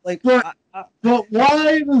hand. But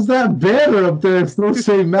why does that banner up there still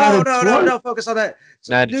say Madden 20? No, focus on that.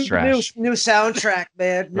 So Madden's trash. New soundtrack,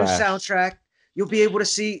 man. New Trash. soundtrack. You'll be able to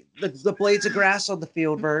see the blades of grass on the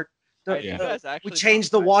field, Bert. We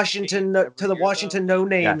changed the Washington to the Washington no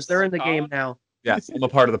names. They're in the game now. Yes, I'm a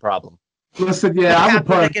part of the problem. Listen, yeah, I'm a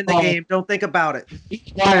part of in the game. Don't think about it.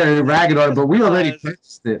 Fire ragged on it, but we already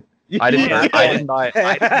purchased it. I didn't buy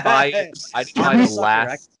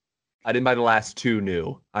the last two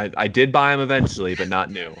new. I did buy them eventually, but not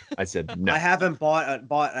new. I said no. I haven't bought an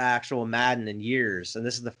actual Madden in years, and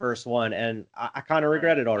this is the first one, and I kind of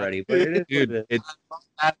regret it already. But it is Dude, it's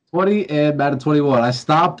Madden 20 and Madden 21. I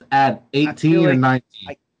stopped at 18 and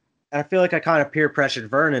 19. I feel like I kind of peer pressured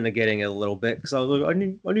Vern into getting it a little bit because I was like,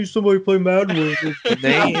 I need somebody to play Madden with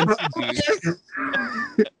me.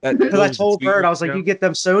 Because I told Vern, I was like, you get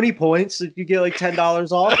them Sony points, you get like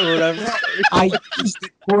 $10 off or whatever. I used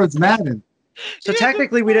it towards Madden. So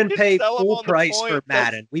technically, we didn't pay full price for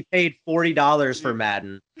Madden. We paid $40 for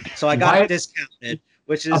Madden. So I got it discounted,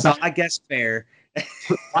 which is, I guess, fair.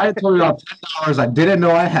 I told you about $10 I didn't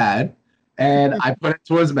know I had, and I put it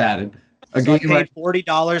towards Madden. So I paid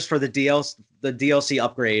 $40 for the DLC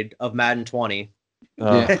upgrade of Madden 20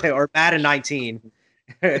 or Madden 19.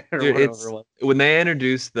 Dude, when they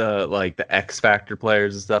introduced the X Factor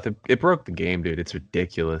players and stuff, it broke the game, dude. It's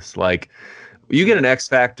ridiculous. Like, you get an X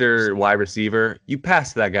Factor wide receiver, you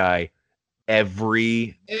pass that guy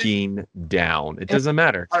every game down. It doesn't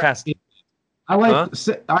matter. Pass. I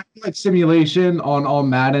like simulation on all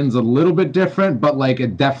Maddens a little bit different, but like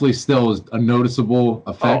it definitely still is a noticeable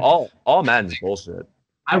effect. All Madden's bullshit.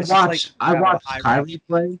 I watched Kyrie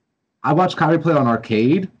play. I watched Kyrie play on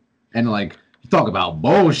arcade, and like you talk about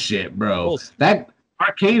bullshit, bro. Bullshit. That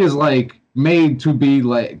arcade is like made to be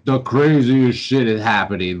like the craziest shit is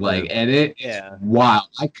happening. Like, and it's wild.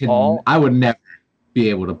 I would never be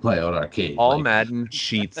able to play on arcade. Madden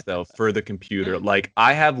cheats though for the computer. Like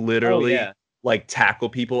I have literally like tackle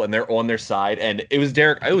people and they're on their side, and it was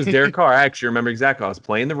Derek Carr. I actually remember exactly. I was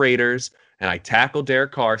playing the Raiders and I tackled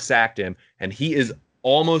Derek Carr, sacked him, and he is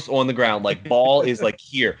almost on the ground. Like ball is like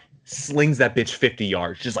here, slings that bitch 50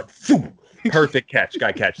 yards, just like phew, perfect catch.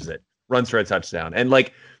 Guy catches it, runs for a touchdown, and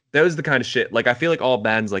like that was the kind of shit. Like I feel like all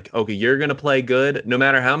Madden's like, okay, you're gonna play good, no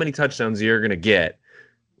matter how many touchdowns you're gonna get.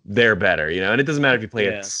 They're better, you know, and it doesn't matter if you play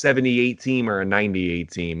a 78 team or a 98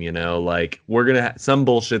 team, you know, like we're gonna some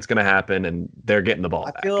bullshit's gonna happen, and they're getting the ball.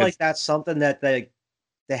 I feel like that's something that they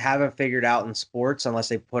haven't figured out in sports unless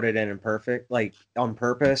they put it in perfect, like on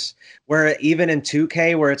purpose. Where even in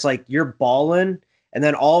 2K, where it's like you're balling, and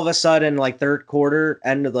then all of a sudden, like third quarter,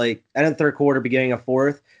 end of third quarter, beginning of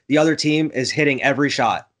fourth, the other team is hitting every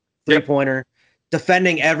shot, 3-pointer,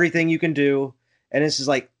 defending everything you can do, and it's just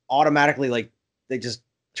like automatically like they just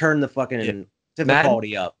turn the fucking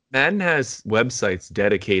difficulty up. Madden has websites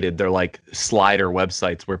dedicated. They're like slider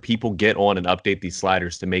websites where people get on and update these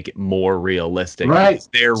sliders to make it more realistic. Right.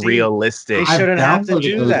 They're realistic. They shouldn't have to downloaded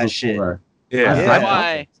do those that before. shit. Yeah. I've That's done-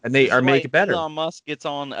 why. And they This are is why making it better. Elon Musk gets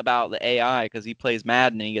on about the AI because he plays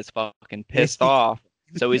Madden and he gets fucking pissed off.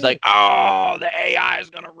 So he's like, "Oh, the AI is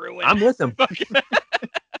gonna ruin." I'm with him.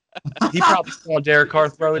 He probably saw Derek Carr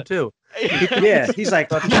throw it too. Yeah, he's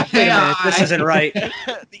like, wait a minute, this isn't right.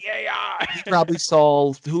 The AI. He probably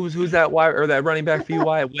saw who's that wide or that running back for you,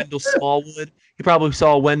 Wyatt? Wendell Smallwood. He probably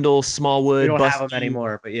saw Wendell Smallwood We don't bust have him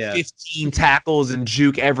anymore, but yeah. 15 tackles and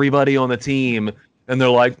juke everybody on the team, and they're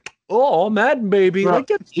like, "Oh, Madden baby!" Bro, Like,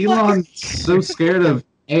 get Elon's so scared of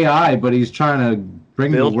AI, but he's trying to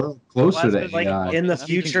bring Build- the world closer Well, to that's like AI. In the That's-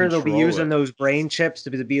 you can future, they'll be control using it. those brain chips to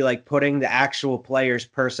be like putting the actual players'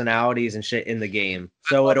 personalities and shit in the game.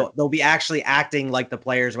 So they'll be actually acting like the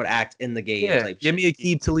players would act in the game. yeah, Type give me a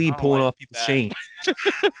key to I lead don't pulling like off people's that. chains.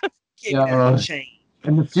 shit. Yeah. Chain.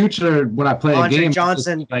 In the future, when I play Andre a game,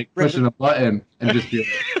 Johnson, just, like pushing a button and just be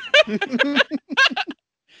like,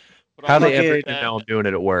 But How I'm they like, ever Fucking- even know I'm doing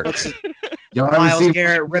it at work? y'all ever Miles see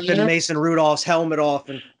Garrett ripping Mason Rudolph's helmet off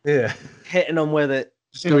and Yeah. hitting him with it.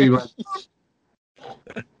 Just gonna be like,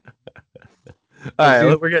 All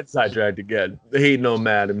right, we're getting sidetracked again. Hating on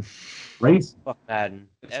Madden. race. Fuck Madden.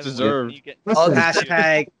 It's everyone- deserved. you get- Listen,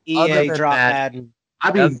 Hashtag Other EA than drop Madden. Madden. I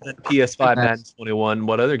Other mean, than PS5 Madden 21,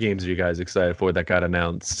 what other games are you guys excited for that got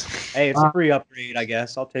announced? Hey, it's a free upgrade, I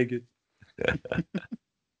guess. I'll take it.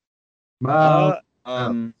 Miles,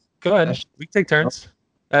 Go ahead. We can take turns.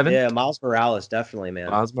 Evan, Yeah, Miles Morales, definitely, man.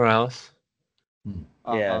 Miles Morales.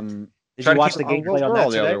 Yeah. Um, Did try you to watch keep- the what gameplay were on all that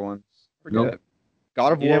the today? other ones? Forget Nope. it.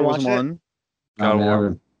 God of You War didn't was watch it? one. God of I War.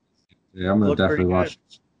 mean, yeah, I'm gonna Looked pretty definitely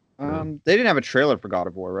watch. They didn't have a trailer for God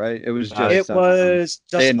of War, right? It was just It was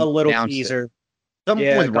they just a little announced it. teaser. something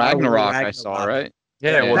yeah, with God of War Ragnarok. I Ragnarok. saw, right?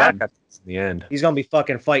 Yeah, well, Yeah. that got in the end. He's gonna be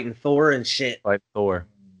fucking fighting Thor and shit. Fight Thor.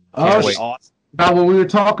 Oh, Can't That'd be wait. awesome. About what we were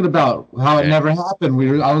talking about, how it Yeah. never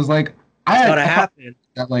happened. I was like, It's gonna happen.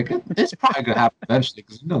 it's probably gonna happen eventually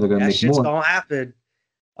because they're gonna That make shit's more. gonna happen.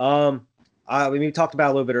 We talked about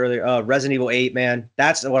it a little bit earlier. Resident Evil 8, man.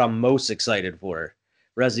 That's what I'm most excited for.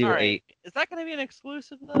 Resident All Evil right. 8. Is that going to be an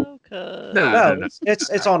exclusive though? Cause No. No,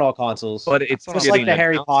 it's on all consoles. But it's just getting like the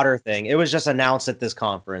Harry announced. Potter thing. It was just announced at this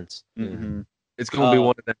conference. Mm-hmm. It's gonna be Uh,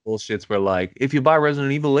 one of them bullshits where, like, if you buy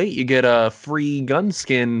Resident Evil 8, you get a free gun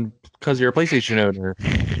skin because you're a PlayStation owner.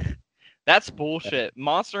 that's bullshit.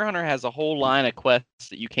 Monster Hunter has a whole line of quests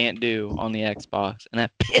that you can't do on the Xbox, and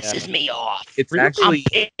that pisses me off. It's Really? actually,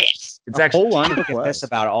 I'm pissed. it's actually, whole line People of get pissed quests.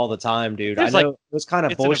 about it all the time, dude. There's I know it was kind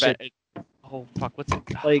of It's an bullshit. event- Oh fuck! What's it?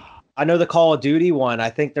 Like, I know the Call of Duty one. I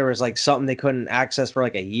think there was like something they couldn't access for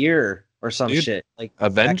like a year or some Dude, shit. Like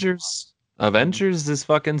Avengers. Avengers is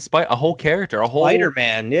fucking a whole character, a whole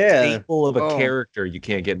Spider-Man, yeah. staple of a Oh. character you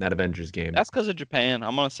can't get in that Avengers game. That's because of Japan.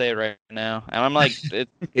 I'm gonna say it right now, and I'm like,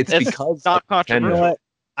 it's it's because not of Nintendo. You know controversial. what?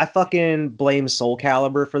 I fucking blame Soul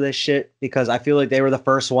Calibur for this shit because I feel like they were the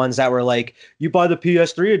first ones that were like, you buy the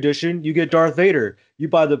PS3 edition, you get Darth Vader. You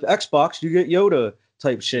buy the Xbox, you get Yoda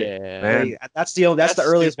type shit. Yeah. Man. Like, that's the That's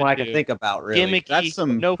earliest stupid, one I can dude. think about, really. Gimmicky. That's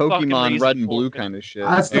some no fucking Pokemon reason Red and for Blue it. kind of shit.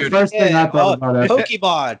 That's the Dude. first thing I Yeah, thought about it.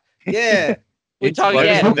 Pokemon. Yeah. We It's talk- fucking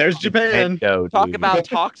yeah. There's Japan. Nintendo, Talk dude. about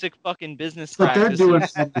toxic fucking business But they're practices. doing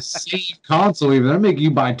it on the same console. Even they're making you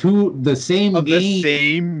buy the same Of the game.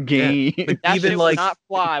 same game. But That even shit like, would not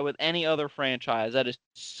fly with any other franchise. That is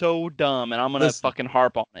so dumb, and I'm gonna Listen. fucking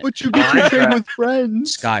harp on it. But you get to play Minecraft. with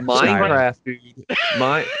friends. Minecraft, dude.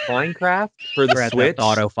 Minecraft for the Switch.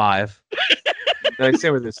 5. I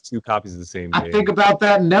understand where there's 2 copies of the same I game. think about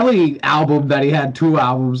that Nelly album that he had 2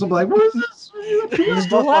 albums. I'm like, what is this? This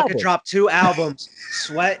Dual motherfucker album. dropped 2 albums,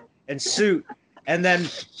 Sweat and Suit, and then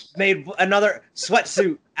made another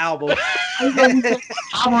Sweatsuit album. I'm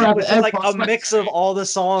Which is like a mix of all the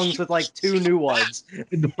songs with like 2 new ones.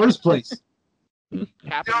 in the first place.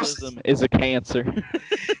 Capitalism is a cancer.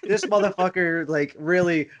 This motherfucker, like,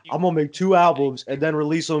 really, I'm gonna make 2 albums and then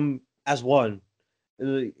release them as one.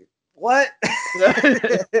 What?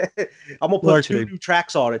 I'm gonna put 2 new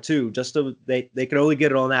tracks on it too, just so they can only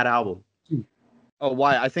get it on that album. Oh,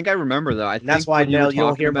 why? I think I remember though. And that's why Nelly. you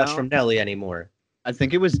don't hear much from Nelly anymore. I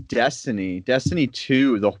think it was Destiny. Destiny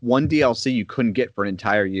 2, the one DLC you couldn't get for an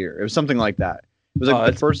entire year. It was something like that. It was Oh, like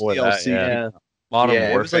the that's first before DLC. that, yeah. Yeah. Modern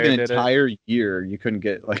Yeah, it was like Warfare an did it. entire year you couldn't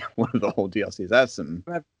get like one of the whole DLCs.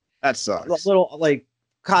 That sucks. Little like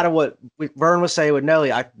kind of what Vern was saying with Nelly.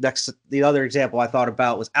 The other example I thought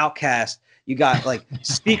about was Outkast. You got like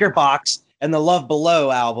Speaker Box and the Love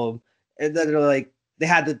Below album, and then they're like they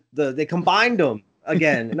had they combined them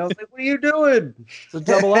again, and I was like, what are you doing? It's a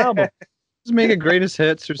double album. Just make a greatest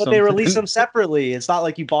hits or But something. they release them separately. It's not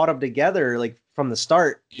like you bought them together, like from the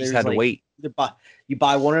start. You just had to wait. You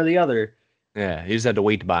buy one or the other. Yeah, you just had to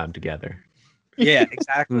wait to buy them together. Yeah,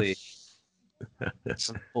 exactly.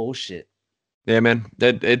 Some bullshit. Yeah, man.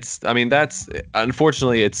 That's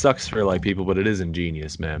unfortunately it sucks for like people, but it is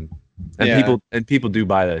ingenious, man. And people do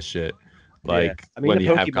buy that shit. Like, I mean, when the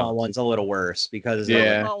you have Pokemon one's a little worse because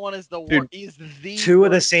Yeah. Pokemon one is the Dude, is the two of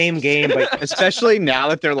the worst. same game, but especially now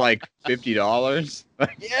that they're like $50.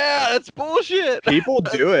 Yeah, that's bullshit. People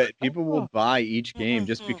do it. People will buy each game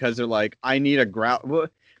just because they're like, I need a grout. Well,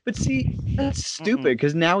 but see, that's stupid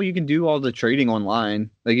because now you can do all the trading online.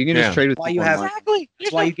 Like you can just trade with Why people you have- online. Exactly.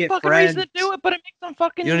 There's why no you get fucking reason friends. to do it, but it makes them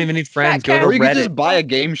fucking. You don't even need friends. Go Fat to cat. Or you can Reddit. just buy a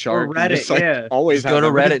Game Shark. and Reddit, just, like, yeah. always Just go to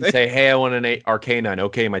have Reddit and everything. say, "Hey, I want an Arcanine."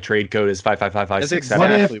 Okay, my trade code is That's 5555567.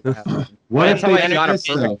 exactly what happened. What That's if how they I did got a this,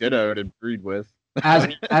 though? perfect Ditto to breed with.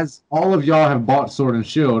 As all of y'all have bought Sword and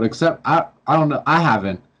Shield, except I don't know, I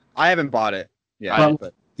haven't. I haven't bought it. Yeah,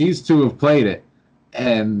 But these two have played it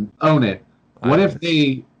and own it. What if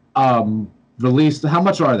they released? How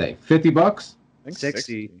much are they? $50 I think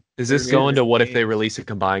 60. Is this They're going to good what if they games. release a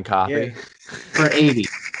combined copy? Yeah. for 80?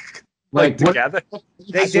 Like what? together?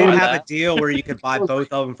 they saw did have that. a deal where you could buy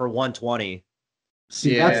both of them for 120.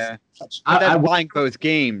 See, Yeah. that's, But that's I buying both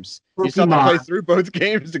games. You still have to play Pokemon. through both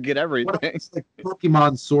games to get What if everything. it's like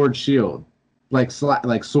Pokemon Sword Shield, like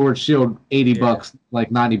Sword Shield, $80, like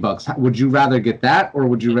 $90. Would you rather get that, or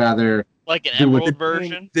would you rather? Like an Do with Emerald the-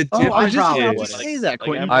 version. The Oh, I difference was just probably about is, to would. say that,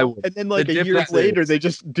 Quentin. I would. And then like The a year difference later, is- they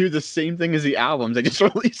just do the same thing as the albums. They just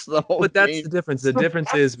release the whole But that's game. the difference. The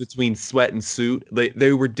difference is between Sweat and Suit.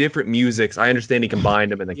 They were different musics. I understand he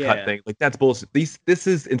combined them and the cut Yeah. thing. Like that's bullshit. This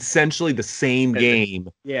is essentially the same game.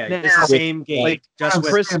 Yeah, Now, it's the same game, like, just with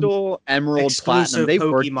Crystal, Emerald, Platinum. exclusive They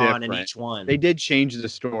work Pokemon in different. each one. They did change the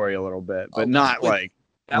story a little bit, but Oh, not like- like.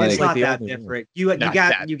 That it's was like not the that only one. different. Not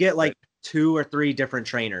that You get like different. 2 or 3 different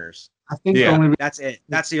trainers. I think Yeah. the only That's it.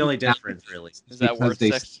 That's the only difference, really. Is that because worth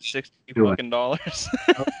they 60 do it. fucking dollars?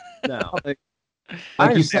 No.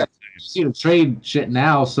 like you said, you see the trade shit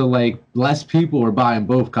now, so like less people are buying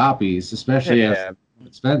both copies, especially if Yeah. it's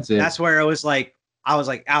expensive. That's where it was like, I was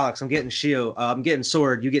like, Alex, I'm getting Shield. I'm getting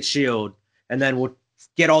Sword. You get Shield, and then we'll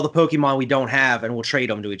get all the Pokemon we don't have, and we'll trade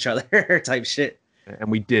them to each other, type shit.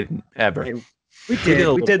 And we didn't ever. And did We a did.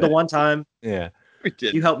 little We did the bit. one time. Yeah. We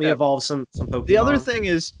did. You helped me Yeah. evolve some Pokemon. The other thing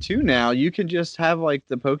is too now you can just have like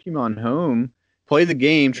the Pokemon Home, play the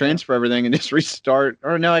game, transfer everything, and just restart.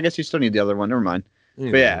 Or no, I guess you still need the other one. Never mind.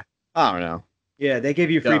 But yeah, I don't know. Yeah, they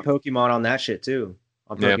give you free Yeah. Pokemon on that shit too.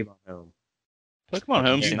 On Yeah. Pokemon Home. Pokemon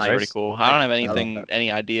Home Yeah, seems nice. pretty cool. I don't have I love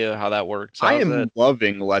any idea how that works. I How's am it?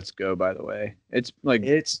 loving Let's Go. By the way, it's like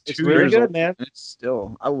It's 2 really years good, old, man. and it's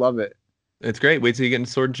still I love it. It's great. Wait till you get into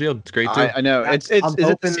Sword and Shield. It's great too. I know That's- it's I'm is it the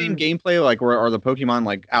hoping- same gameplay like where are the Pokemon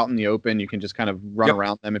like out in the open? You can just kind of run Yep.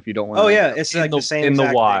 around them if you don't want. Oh yeah, it's like in the same in the exact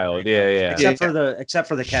thing, wild. pretty much. Yeah. Except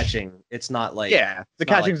for the catching, it's not like yeah. The it's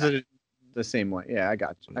not like catching's that. the same way. Yeah, I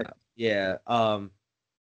got you. Yeah.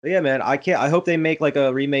 But yeah, man. I hope they make like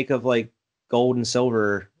a remake of like Gold and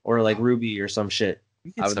Silver or like Ruby or some shit.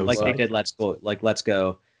 I would Like they love- did Let's Go.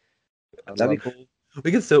 That'd be cool.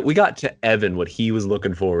 We got to Evan what he was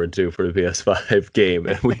looking forward to for the PS5 game,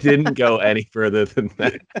 and we didn't go any further than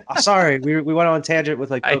that. Sorry, we went on a tangent with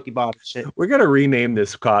like I- Pokemon and shit. We're gonna rename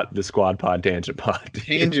this squad pod tangent pod.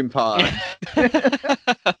 Tangent Pod.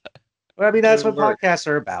 Well, I mean, that's what It'll work. podcasts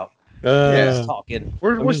are about. Yeah. Just talking.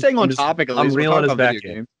 We're staying on just- topic at I'm least. We're reeling talking us about back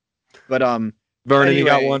video in. games. But Vernon, you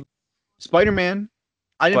got Anyway, one? Spider-Man.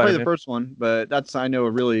 I didn't play the Spider-Man. first one, but that's I know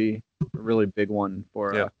a really big one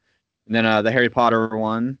for. Yeah. And then the Harry Potter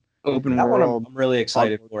one, open That one world. I'm really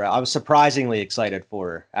excited for. I was surprisingly excited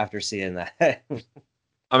for after seeing that.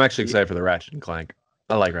 I'm actually excited for the Ratchet and Clank.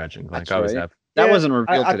 I like Ratchet and Clank. That's I always right. have. That Yeah, wasn't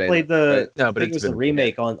revealed I today. played though, the. No, I but think it it's was the been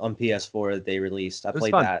remake on PS4 that they released. I was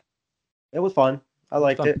played fun. that. It was fun. I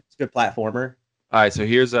liked fun. it. It's a good platformer. All right, so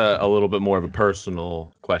here's a little bit more of a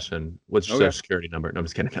personal question. What's your Okay. social security number? No, I'm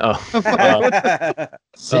just kidding. Oh,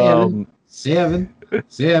 Seven.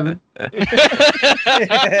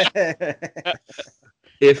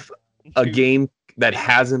 if a game that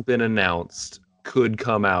hasn't been announced could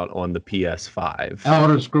come out on the PS5,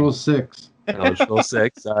 Elder Scrolls 6. Elder Scrolls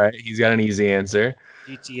 6. All right, he's got an easy answer.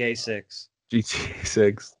 GTA 6. GTA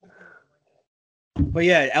 6. But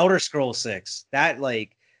yeah, Elder Scrolls 6. That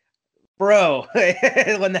like, bro,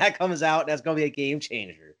 when that comes out, that's gonna be a game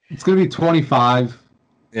changer. It's gonna be 25.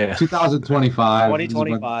 Yeah. 2025.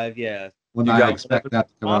 2025, yeah. When You I got- expect that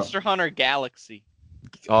to come Monster Hunter Galaxy.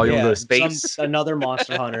 Oh, you want to go Yeah, to space? another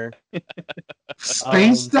Monster Hunter. out.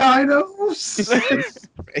 Space dinos.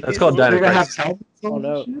 That's called They're Dino gonna have Crisis. helmets on Oh,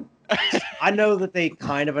 no. and shit? I know that they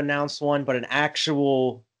kind of announced one, but an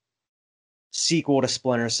actual sequel to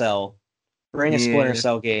Splinter Cell. Bring a Splinter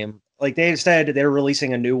Cell game. Like they said, they're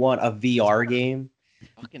releasing a new one, a VR game.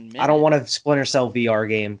 I don't want a Splinter Cell VR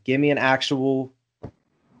game. Give me an actual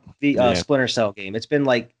Splinter Cell game. It's been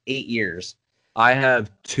like 8 years. I have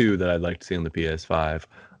 2 that I'd like to see on the PS5.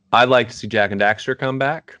 I'd like to see Jak and Daxter come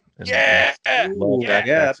back. Yeah.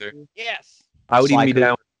 Yes. I would even be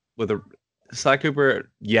down with a Sly Cooper,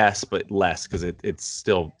 yes, but less because it's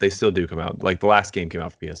still they still do come out. Like the last game came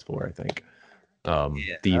out for PS4, I think.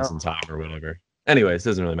 Thieves in Time or whatever. Anyways,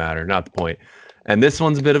 doesn't really matter. Not the point. And this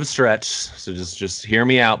one's a bit of a stretch, so just hear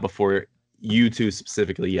me out before you two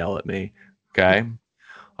specifically yell at me. Okay?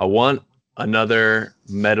 I want another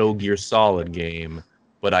Metal Gear Solid game,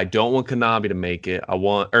 but I don't want Konami to make it.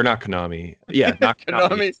 Not Konami. Yeah, not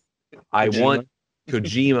Konami. I want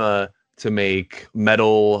Kojima to make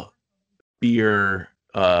Metal Gear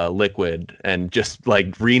Liquid and just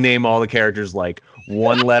like rename all the characters like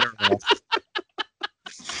one letter less.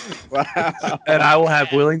 Wow. And I will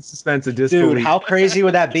have willing suspense of disbelief. Dude, how crazy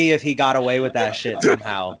would that be if he got away with that shit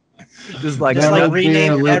somehow? just like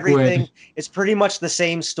rename everything. It's pretty much the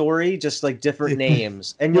same story, just like different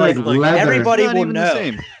names. And you're like, everybody will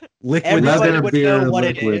know. Everybody would know what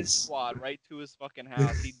it is. Squad right to his fucking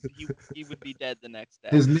house. He would be dead the next day.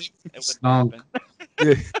 His name is Snonk.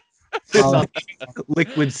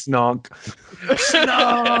 Liquid Snonk.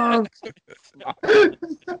 Snonk.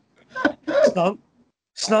 Snonk.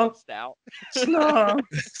 Snonk. Stout. Snonk.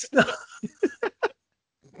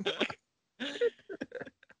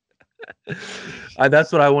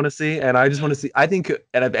 That's what I want to see, and I just want to see. I think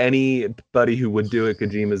out of anybody who would do it,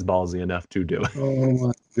 Kojima's ballsy enough to do it. Oh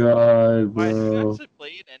my god, bro!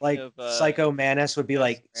 Like Psycho Manus would be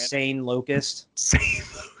like Sane Locust. Sane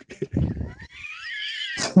Locust.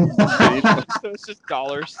 So it's just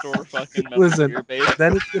dollar store fucking Metal Gear base.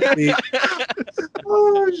 Then it's gonna be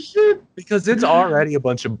oh shit! Because it's already a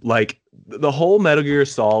bunch of like the whole Metal Gear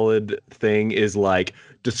Solid thing is like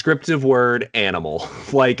descriptive word animal.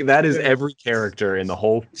 Like that is every character in the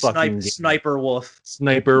whole fucking game. Sniper Wolf.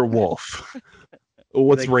 Sniper Wolf.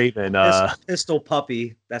 What's like, Raven? Pistol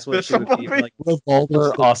Puppy. That's what it would be. Like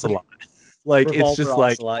Revolver Ocelot. Like Revolver it's just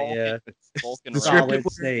Ocelot, like yeah. Solid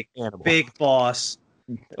Snake. Animal. Big Boss.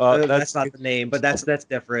 That's not the name, but that's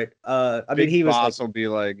different. I mean, he was Boss will be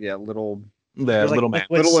like little. Yeah, little man.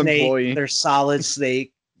 Little Snake, employee. There's Solid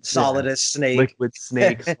Snake. Solid as Snake. Liquid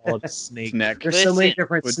Snake. Solid Snake. There's so many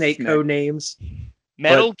different Snake code names.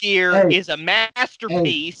 Metal Gear is a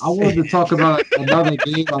masterpiece. I wanted to talk about another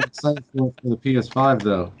game I'm excited for the PS5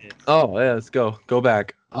 though. Oh yeah, let's go. Go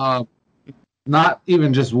back. Not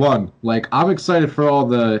even just one. Like I'm excited for all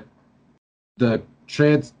the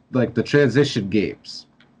transition games.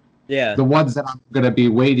 Yeah. The ones that I'm gonna be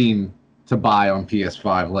waiting to buy on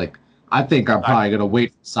PS5. Like I think I'm probably gonna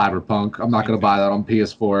wait for Cyberpunk. I'm not gonna buy that on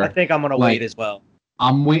PS4. I think I'm gonna wait as well.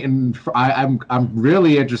 I'm waiting for I'm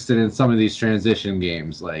really interested in some of these transition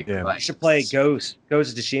games. Like you should play Ghost of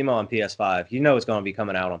Tsushima on PS5. You know it's gonna be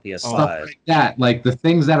coming out on PS5. Stuff like that, like the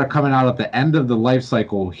things that are coming out at the end of the life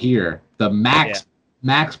cycle here, the max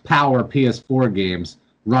power PS4 games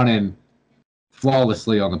running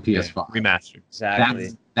flawlessly on the PS5. Remastered.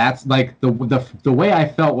 Exactly. That's like the way I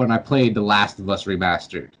felt when I played The Last of Us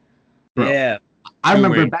Remastered. Bro, yeah. I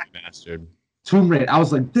remember back Remastered. Tomb Raider. I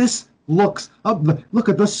was like, this looks up. Look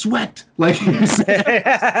at the sweat. Like you could see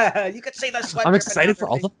the sweat. I'm excited for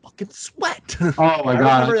all the fucking sweat. Oh my god!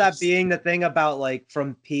 I remember that being the thing about like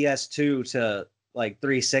from PS2 to like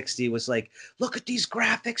 360 was like, look at these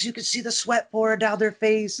graphics. You can see the sweat pouring down their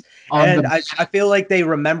face, and I feel like they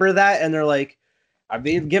remember that, and they're like, I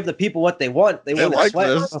mean, give the people what they want. They want like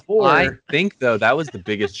sweat this. before. I think though that was the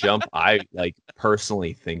biggest jump. I like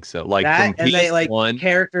personally think so. Like that, from and they like PS1,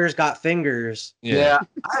 characters got fingers. Yeah.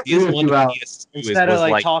 PS1 to PS2 instead of was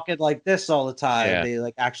like talking like this all the time. Yeah. They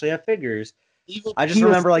like actually have fingers. I just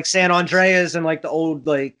remember like San Andreas and like the old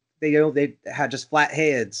like they had just flat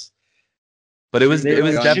heads. But it was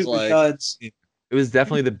definitely it was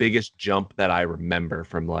definitely the biggest jump that I remember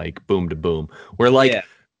from like boom to boom. Where like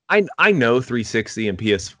I know 360 and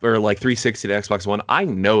PS or like 360 to Xbox One. I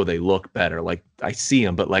know they look better. Like I see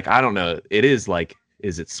them, but like I don't know. It is like,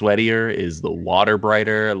 is it sweatier? Is the water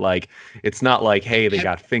brighter? Like it's not like hey they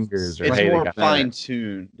got fingers or it's hey more they got fine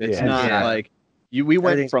tuned. It's not like we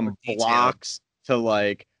went from blocks to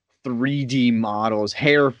like 3D models,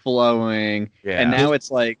 hair flowing, and now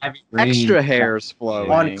it's like extra hairs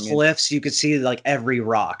flowing. On cliffs, you could see like every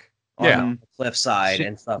rock on the cliff side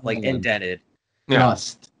and stuff like indented.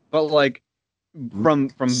 Dust. But like from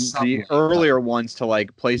the earlier ones to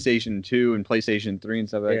like PlayStation 2 and PlayStation 3 and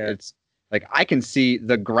stuff like it's like I can see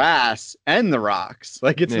the grass and the rocks.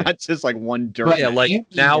 Like it's not just like one dirt. But yeah, like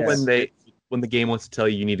now when the game wants to tell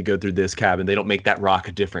you you need to go through this cabin, they don't make that rock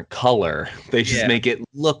a different color. They just make it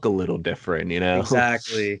look a little different, you know?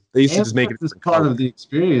 Exactly. They used to just make it this part of the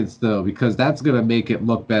experience though, because that's gonna make it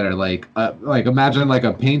look better. Like imagine like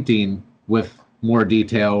a painting with more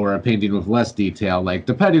detail or a painting with less detail, like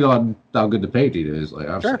depending on how good the painting is. Like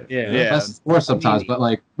I'm saying, or sometimes, but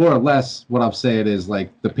like more or less, what I'm saying is like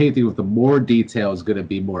the painting with the more detail is going to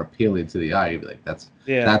be more appealing to the eye. You'd be like, that's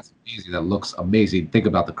amazing. That looks amazing. Think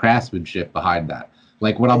about the craftsmanship behind that.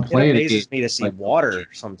 Like when I'm playing, it amazes me to see water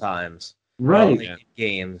sometimes. Right.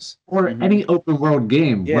 Games or any open world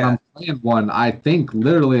game. When I'm playing one, I think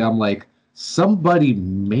literally I'm like, somebody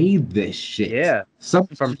made this shit. Yeah.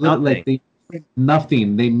 Something from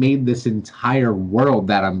nothing. They made this entire world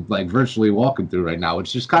that I'm like virtually walking through right now,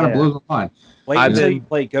 which just kind of blows my mind. Wait until you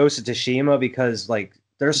play Ghost of Tsushima, because like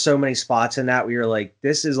there's so many spots in that where you're like,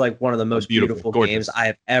 this is like one of the most beautiful games I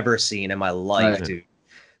have ever seen in my life, dude.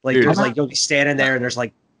 Like there's like you'll be standing there and there's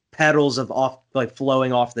like petals of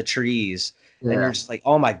flowing off the trees, and you're just like,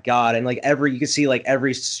 oh my god, and like you can see like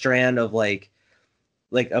every strand of like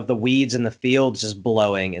of the weeds in the fields just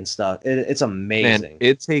blowing and stuff. It's amazing. Man,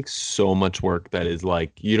 it takes so much work that is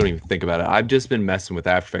like you don't even think about it. I've just been messing with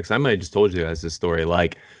After Effects. I might have just told you guys this story.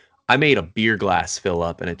 Like I made a beer glass fill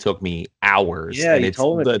up and it took me hours. Yeah, and you it's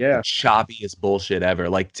told me. The choppiest bullshit ever.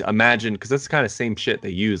 Like to imagine, because that's the kind of same shit they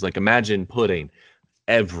use. Like imagine putting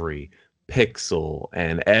every pixel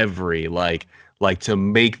and every like to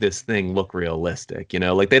make this thing look realistic. You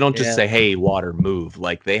know, like they don't just say, "Hey, water, move."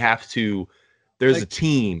 Like they have to. There's a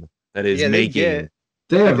team that is making.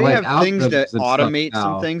 They have things that automate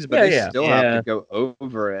some things, but they still have to go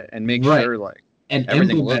over it and make sure like and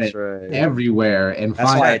everything looks right everywhere. And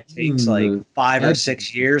that's why it takes like 5 or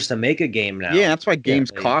 6 years to make a game now. Yeah, that's why games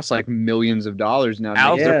cost like millions of dollars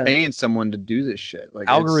now. They're paying someone to do this shit. Like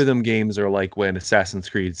algorithm games are like when Assassin's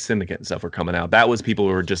Creed Syndicate and stuff were coming out. That was people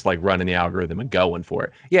who were just like running the algorithm and going for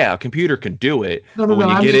it. Yeah, a computer can do it. But when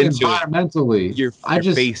you get into environmentally, your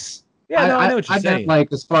face. Yeah, I know what you're saying. Meant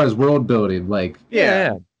like as far as world building, like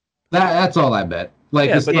that's all I meant.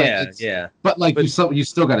 Like, but like you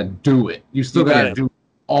still got to do it. You still got to do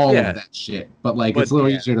all of that shit. But like it's a little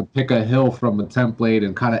easier to pick a hill from a template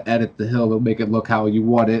and kind of edit the hill to make it look how you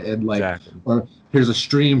want it, and like or here's a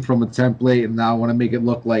stream from a template and now I want to make it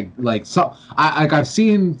look like so. I've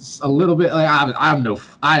seen a little bit. Like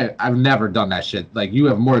I've never done that shit. Like you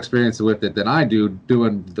have more experience with it than I do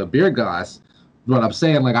doing the beer glass. What I'm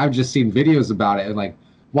saying, like I've just seen videos about it and like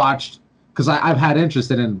watched, because I've had interest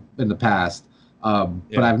in the past,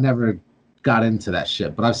 but I've never got into that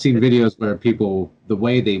shit. But I've seen videos where people, the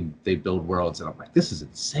way they build worlds, and I'm like, this is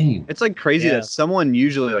insane. It's like crazy that someone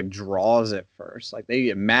usually like draws it first, like they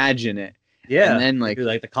imagine it, and then like do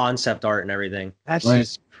like the concept art and everything. That's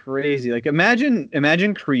just crazy. Like imagine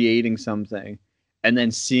creating something and then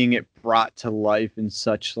seeing it brought to life in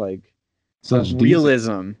such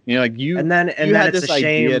realism, you know, like you had this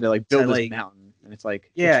idea to like build this mountain, and it's like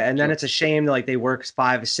and then it's a shame that like they work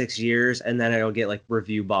 5 or 6 years and then it'll get like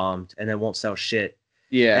review bombed and it won't sell shit.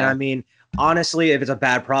 And I mean, honestly, if it's a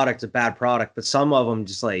bad product, it's a bad product. But some of them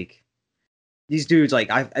just like these dudes, like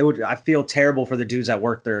I feel terrible for the dudes that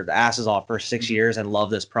work their asses off for 6 years and love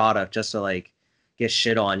this product just to like get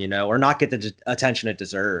shit on, you know, or not get the attention it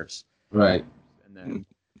deserves. Right. And then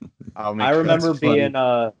I remember being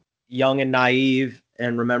young and naive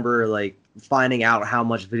and remember like finding out how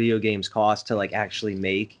much video games cost to like actually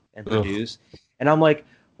make and produce. And I'm like,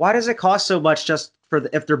 why does it cost so much just for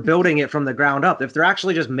if they're building it from the ground up? If they're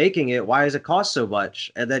actually just making it, why does it cost so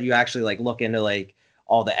much? And then you actually like look into like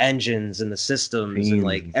all the engines and the systems and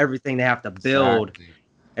like everything they have to build.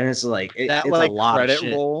 And it's like it's like a lot credit of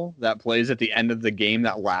shit. roll that plays at the end of the game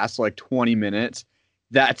that lasts like 20 minutes.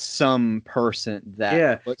 That's some person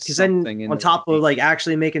that because then on top of like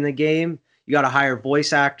actually making the game, you got to hire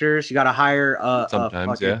voice actors, you got to hire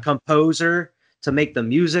a composer to make the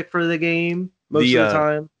music for the game most of the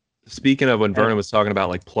time. Speaking of when Vernon was talking about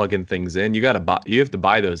like plugging things in, you have to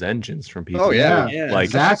buy those engines from people. Oh yeah, like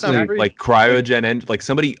exactly. Like Cryogen engine, like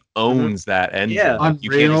somebody owns that engine. Yeah, like, you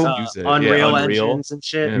can't just use it. Unreal engines and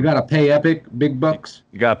shit. You gotta pay Epic big bucks.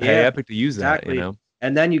 You gotta pay Epic to use that. You know,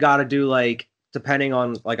 and then you gotta do like, depending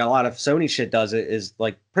on like a lot of Sony shit does it, is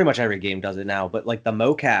like pretty much every game does it now, but like the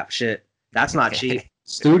mocap shit, that's not cheap.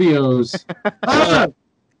 Studios. No,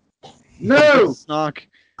 Snock.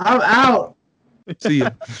 I'm out. See ya.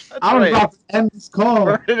 I'm about to end this call.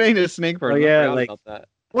 It ain't a snake person. Like about that.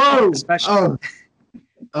 Whoa. Especially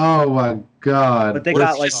Oh my god! But they What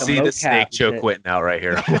got if like you the see the mocap snake and choke shit. quitting out right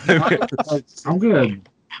here? I'm good.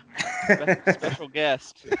 Special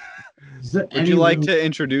guest. Would you like to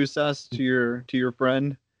introduce us to your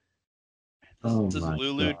friend? This is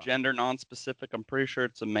Lulu, gender non-specific. I'm pretty sure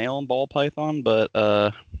it's a male ball python, but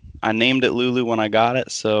I named it Lulu when I got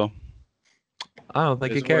it, so I don't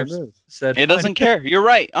think it cares. Said it doesn't care. You're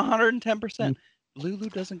right, 110%. Lulu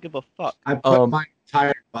doesn't give a fuck. I put my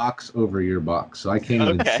entire box over your box, so I can't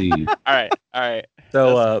even see. All right.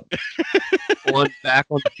 So, back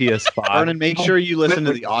on the PS5. Vernon, make sure you listen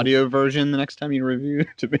to the audio version the next time you review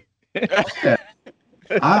to me. Yeah.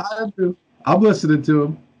 I do. I'm listening to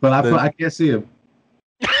him, but I can't see him.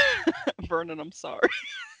 Vernon, I'm sorry.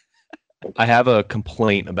 I have a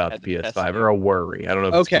complaint about the PS5 or a worry. I don't know.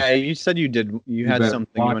 If okay, you said you did. You had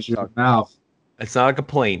something. Watch your mouth. It's not a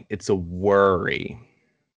complaint. It's a worry.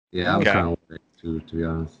 Yeah, I'm kind of worried too, to be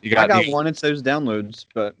honest. I got one. It's those downloads,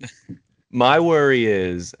 but my worry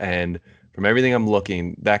is, and from everything I'm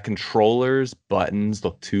looking, that controller's buttons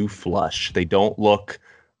look too flush. They don't look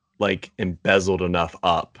like embezzled enough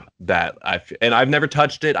up that and I've never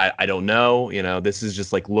touched it. I don't know. You know, this is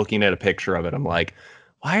just like looking at a picture of it. I'm like,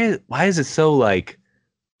 why is it so like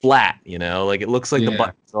flat? You know, like it looks like the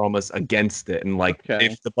buttons are almost against it. And like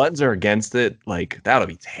if the buttons are against it, like that would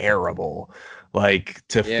be terrible. Like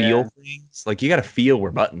to feel things, like you got to feel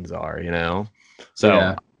where buttons are. You know, so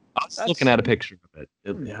I was looking at a picture of it.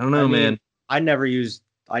 I don't know, man. I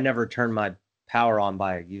never turned my power on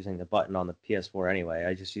by using the button on the PS4 anyway.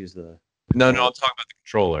 I just use the. No, I'm talking about the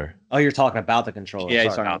controller. Oh, you're talking about the controller. Yeah,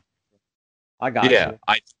 sorry. I got you. Yeah,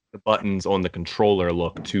 the buttons on the controller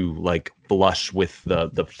look too like flush with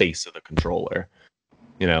the face of the controller.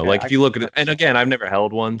 You know, like if you look at it, and again, I've never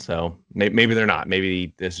held one, so maybe they're not.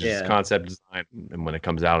 Maybe this is just concept design, and when it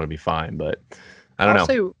comes out, it'll be fine. But I don't know.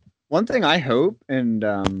 Say one thing I hope, and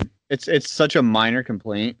it's such a minor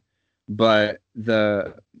complaint, but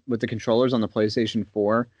with the controllers on the PlayStation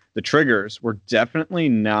 4, the triggers were definitely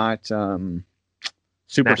not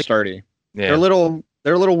super sturdy. Yeah.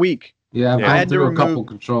 They're a little weak. Yeah, I had to remove a couple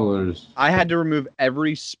controllers. I had to remove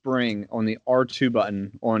every spring on the R2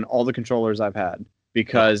 button on all the controllers I've had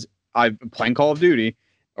because I'm playing Call of Duty,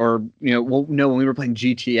 or when we were playing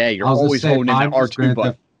GTA, you're always holding in the R2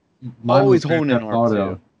 button. Always holding in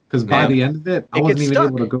R2. Because by the end of it, I wasn't even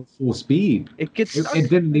able to go full speed. It gets stuck. It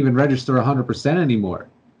didn't even register 100% anymore.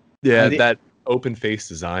 Yeah, that open face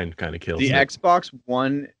design kind of kills the Xbox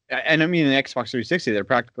One, and I mean the Xbox 360. They're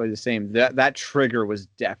practically the same. That trigger was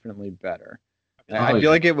definitely better. I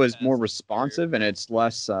feel like it was more responsive, and it's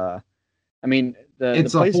less.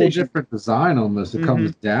 It's a whole different design almost. It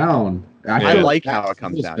comes down. I like how it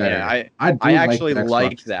comes down. Yeah, I actually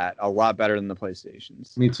like that a lot better than the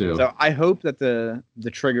PlayStations. Me too. So I hope that the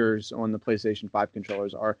triggers on the PlayStation 5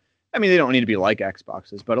 controllers are. I mean, they don't need to be like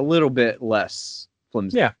Xboxes, but a little bit less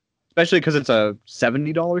flimsy. Yeah. Especially because it's a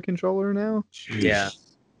 $70 controller now. Jeez. Yeah.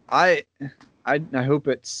 I hope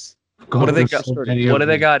it's. What do they got? What do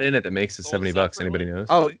they got in it that makes it $70? Anybody knows?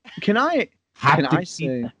 Oh, can I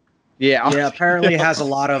say? Yeah. Apparently, it has a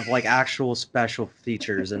lot of like actual special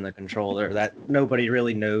features in the controller that nobody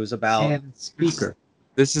really knows about. And speaker.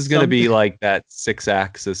 This is gonna be like that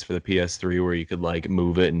 6-axis for the PS3 where you could like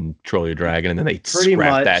move it and control your dragon, and then they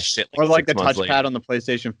scrap that shit. Or like the touchpad on the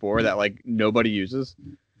PlayStation 4 that like nobody uses.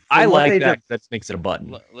 I like that. That makes it a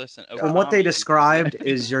button. Listen, from what they described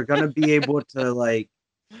is you're gonna be able to like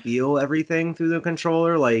feel everything through the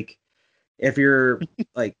controller. Like if you're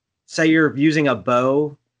like, say you're using a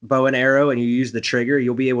bow and arrow, and you use the trigger,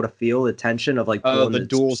 you'll be able to feel the tension of like pulling the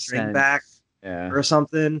dual string back or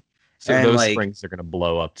something. So and those springs are gonna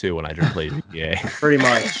blow up too when I just play GTA. Pretty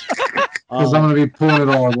much. Because I'm gonna be pulling it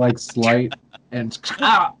all like slight and.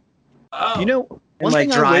 You know. And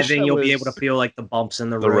like driving, you'll be able to feel like the bumps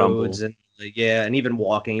in the roads, and and even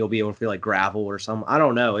walking, you'll be able to feel like gravel or something. I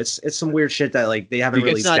don't know. It's some weird shit that like they haven't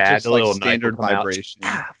really. It's not just like standard vibration.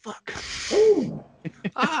 Fuck.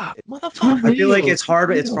 Motherfucker. I feel like it's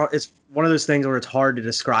hard. It's one of those things where it's hard to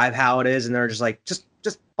describe how it is, and they're just like, just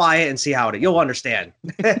buy it and see how it is. You'll understand.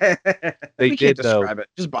 They did describe it.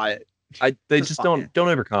 Just buy it. They just don't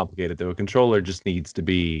overcomplicate it though. A controller just needs to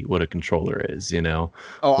be what a controller is, you know.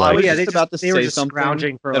 Oh, I was just about to say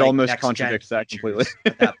something for, that almost contradicts that completely.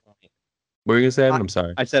 At that point. What were you gonna say? I'm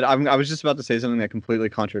sorry. I said I was just about to say something that completely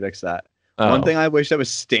contradicts that. One thing I wish that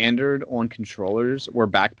was standard on controllers were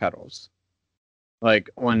back pedals, like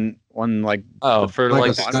on like for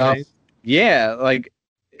like yeah, like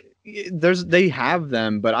they have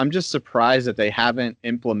them, but I'm just surprised that they haven't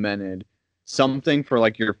implemented something for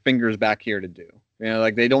like your fingers back here to do. You know,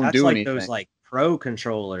 like they don't do like anything. Those like pro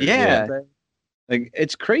controllers. Yeah. Like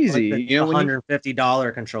it's crazy. Like the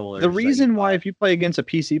 $150 controller. The reason why, if you play against a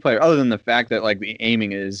PC player, other than the fact that like the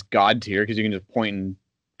aiming is god tier because you can just point and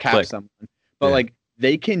cap someone, but like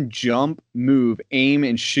they can jump, move, aim,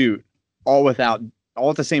 and shoot all at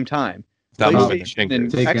the same time. PlayStation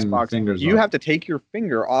and Xbox, you have to take your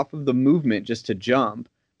finger off of the movement just to jump.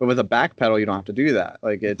 But with a back pedal, you don't have to do that.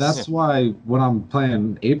 Like that's why when I'm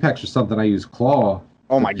playing Apex or something, I use claw.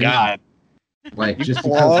 Oh my god! Like just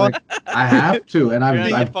because like, I have to, and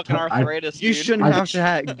you shouldn't have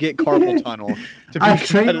to get carpal tunnel. I've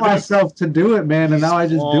trained myself to do it, man, and now I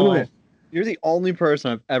just do it. You're the only person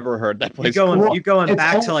I've ever heard that plays. You're going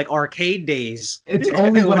back to like arcade days. It's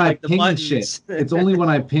only when I ping shit. It's only when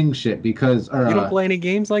I ping shit because. You don't play any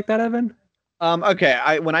games like that, Evan?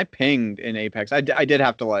 Okay. When I pinged in Apex, I did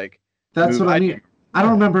have to like. That's what I mean. I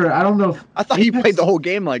don't remember. I don't know. I thought you played the whole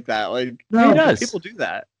game like that. Like no, he does. People do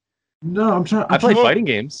that. No, I'm trying. I play fighting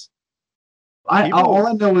games. All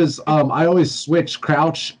I know is I always switch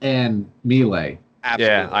crouch and melee.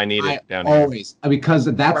 Absolutely. Yeah, I need it down always here. Because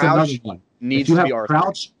that's another one. If you have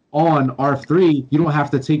crouch on R3, you don't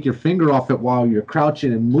have to take your finger off it while you're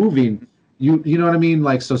crouching and moving. You know what I mean?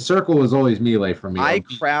 Like so, circle is always melee for me. I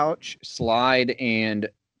crouch, slide, and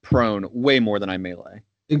prone way more than I melee.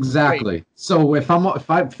 Exactly. Wait. So if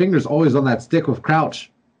my finger's always on that stick with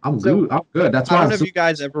crouch, I'm good. That's why. I don't know if you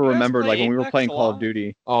guys ever remembered, like when we were playing Call of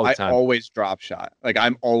Duty, I always drop shot. Like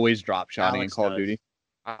I'm always drop shotting in Call of Duty.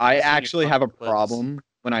 I actually have a problem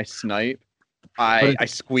when I snipe. I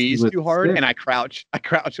squeeze too hard and I crouch. I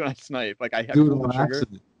crouch when I snipe. Like I have to trigger.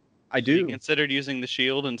 I do. You considered using the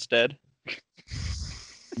shield instead?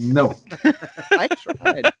 No. I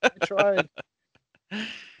tried.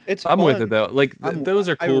 I'm with it though. Like those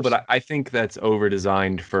are cool, but I think that's over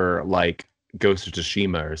designed for like Ghost of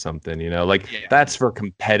Tsushima or something, you know, like that's for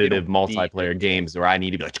competitive multiplayer games where I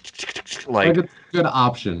need to be like it's a good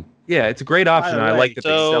option. Yeah, it's a great option. I like that they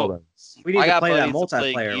sell those. We need to play that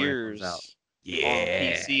multiplayer Gears on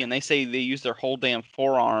PC, and they say they use their whole damn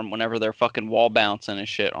forearm whenever they're fucking wall bouncing and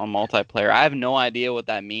shit on multiplayer. I have no idea what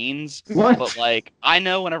that means. What? But like, I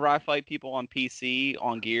know whenever I fight people on PC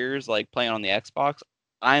on Gears, like playing on the Xbox,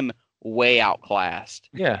 I'm way outclassed.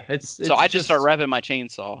 Yeah, it's so I just start revving my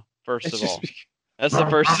chainsaw. First of all, that's the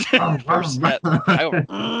first step.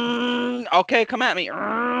 Okay, come at me.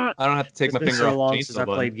 I don't have to take my finger off. Long since I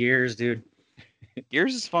played Gears, dude.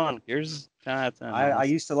 Gears is fun. Gears is 10 out of 10. I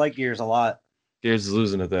used to like Gears a lot. Gears is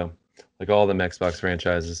losing it though, like all them Xbox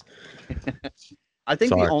franchises. I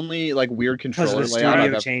think the only like weird controller layout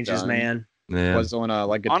I've ever changes, man. Was on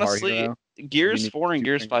like Guitar Honestly, Hero. Gears 4 and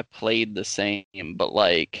Gears 5 played the same, but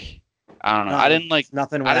like I don't know. I didn't like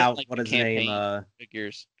nothing without what his name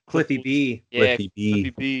Gears. Cliffy B. Yeah,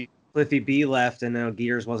 Cliffy B left, and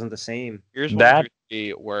Gears wasn't the same. Gears 1 and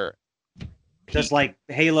 3 were just like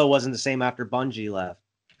Halo wasn't the same after Bungie left.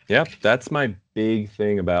 Yep, that's my big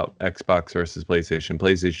thing about Xbox versus PlayStation.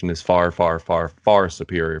 PlayStation is far, far, far, far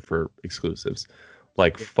superior for exclusives.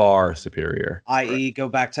 Like far superior. I.e., go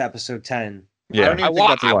back to episode 10. Yeah, I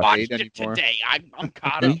watched it today. I'm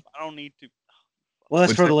caught up. I don't need to. Well,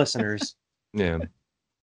 that's for the listeners. Yeah.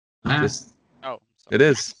 Oh, it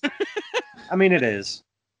is. I mean, it is.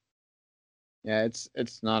 Yeah,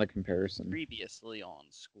 it's not a comparison. Previously on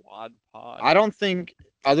Squad Pod. I don't think,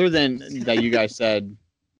 other than that, you guys said,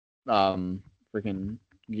 freaking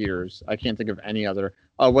Gears. I can't think of any other.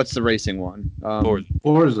 Oh, what's the racing one?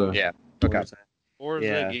 Forza. Yeah. Okay.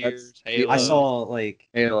 Forza, Gears, Halo. I saw like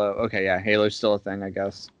Halo. Okay, yeah, Halo's still a thing, I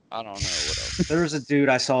guess. I don't know what else. There was a dude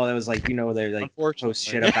I saw that was like, they like post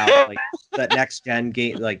shit about like that next gen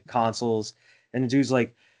game, like consoles, and the dude's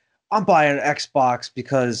like, I'm buying an Xbox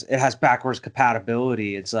because it has backwards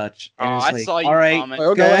compatibility and such. And I saw you. All right, comment.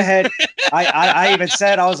 Go ahead. I even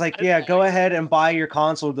said, I was like, yeah, go ahead and buy your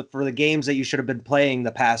console for the games that you should have been playing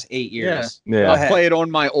the past 8 years. Yeah. I'll play it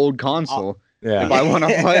on my old console. If I want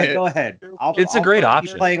to play it. Go ahead. It's a great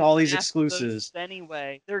option. Playing all these exclusives.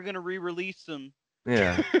 Anyway, they're going to re-release them.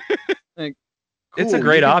 Yeah. Like, it's a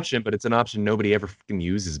great option, but it's an option nobody ever fucking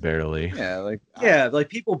uses barely. Yeah, like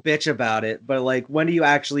people bitch about it, but like when do you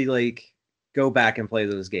actually like go back and play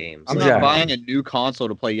those games? I'm not buying a new console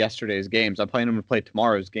to play yesterday's games. I'm playing them to play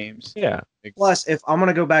tomorrow's games. Yeah. Plus, if I'm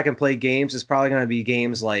gonna go back and play games, it's probably gonna be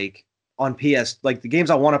games like on PS. Like the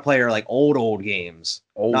games I want to play are like old games,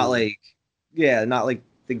 not like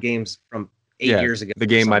the games from 8 years ago. The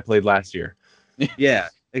game I played last year. Yeah,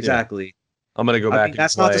 exactly. Yeah. I'm gonna go back.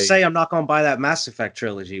 That's not to say I'm not gonna buy that Mass Effect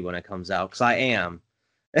trilogy when it comes out, because I am.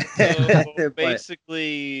 So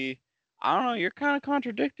basically, I don't know. You're kind of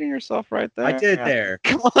contradicting yourself right there. I did there.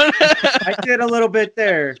 Come on. I did a little bit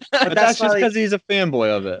there. But that's just because he's a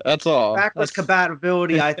fanboy of it. That's all. Backwards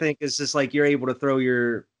compatibility, I think, is just like you're able to throw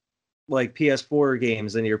your like PS4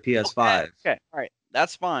 games into your PS5. Okay. All right.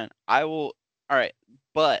 That's fine. I will. All right.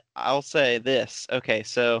 But I'll say this. Okay.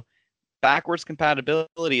 So backwards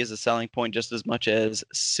compatibility is a selling point just as much as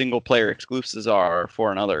single player exclusives are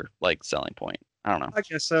for another like selling point. I don't know. I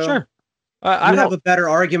guess so. Sure. I have a better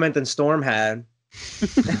argument than Storm had. What's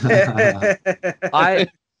his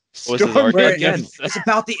argument? Again, it's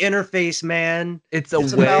about the interface, man. It's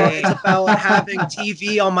about having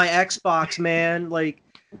TV on my Xbox, man. Like,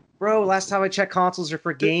 bro, last time I checked, consoles are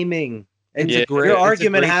for gaming. And your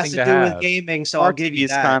argument has to do with gaming, so I'll give you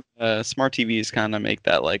that. Smart TVs kind of make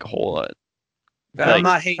that like a whole lot. I'm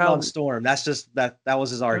not hating on Storm. That's just that was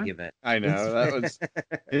his argument. I know that was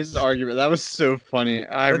his argument. That was so funny.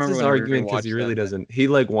 I remember his argument because he really doesn't. He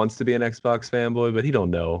like wants to be an Xbox fanboy, but he don't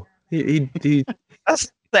know. He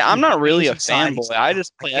I'm not really a fanboy. I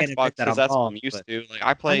just play Xbox because that's what I'm used to. Like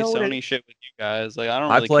I play Sony shit with you guys. Like I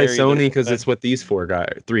don't. I play Sony because it's what these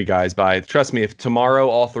three guys buy. Trust me, if tomorrow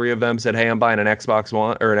all three of them said, "Hey, I'm buying an Xbox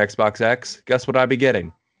One or an Xbox X," guess what I'd be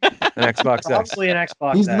getting? An Xbox X. Probably an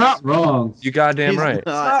Xbox. He's X. not wrong. You goddamn right. He's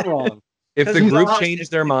not wrong. If the group changed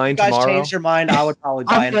their mind tomorrow, if you guys changed your mind, I would probably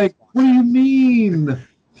buy an Xbox. What do you mean?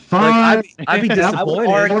 Fine. Like, I'd be disappointed. I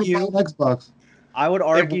would argue Xbox. I would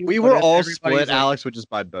argue if we were all split. Alex would just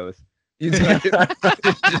buy both. And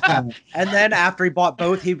then after he bought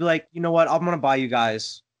both, he'd be like, "You know what? I'm gonna buy you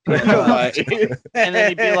guys." And then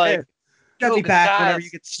he'd be like, "Get me back whenever you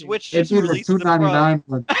get Switch." It's either $2.99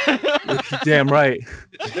 one. Damn right.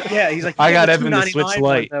 Yeah, he's like, I got Evan the Switch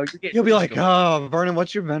Lite. You'll be like, "Oh, Vernon,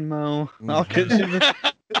 what's your Venmo? I'll get you."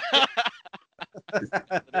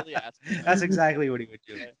 That's exactly what he would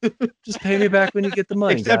do. Just pay me back when you get the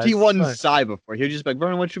money. Except guys. he wasn't Psy before. He was just like,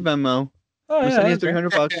 "Vernon, what's your Venmo? Oh, We'll send you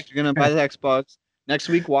 $300. You're gonna buy the Xbox next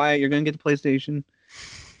week. Wyatt, you're gonna get the PlayStation."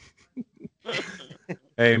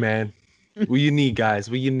 Hey man, what you need, guys?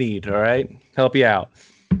 What you need? All right, help you out.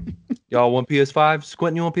 Y'all want PS5?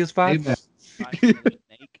 Squintin', you want PS5?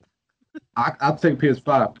 I'll take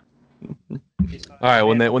PS5. All right,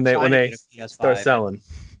 when they start selling.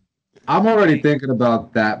 I'm already thinking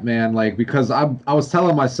about that, man. Like, because I was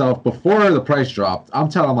telling myself before the price dropped, I'm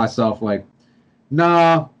telling myself like,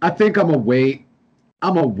 nah, I think I'm gonna wait.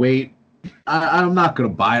 I'm not gonna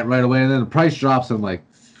buy it right away. And then the price drops, and like,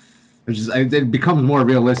 it becomes more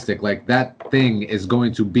realistic. Like that thing is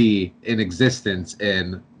going to be in existence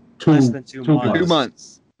in two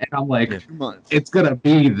months. And I'm like, 2 months. It's gonna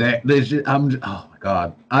be there. Oh my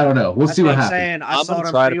god, I don't know. We'll see what happens. I saw it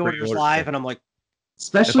on pre-orders live, and I'm like,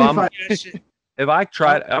 especially if I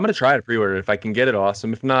try it, I'm gonna try to pre-order. If I can get it,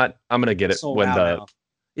 awesome. If not, I'm gonna get it when the.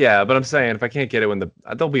 Yeah, but I'm saying if I can't get it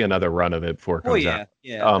there'll be another run of it before it comes out.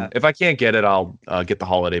 Yeah. If I can't get it, I'll get the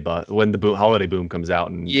holiday when the holiday boom comes out.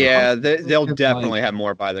 And they'll definitely have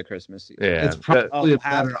more by the Christmas season. Yeah, it's probably a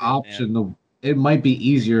better option. It might be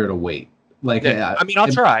easier to wait. Like, I mean, I'll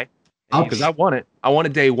try because I want it. I want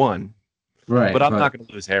it day one. Right. But I'm not going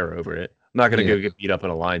to lose hair over it. I'm not going to go get beat up in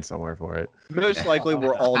a line somewhere for it. Most likely,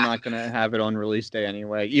 we're all not going to have it on release day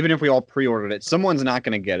anyway. Even if we all pre-ordered it, someone's not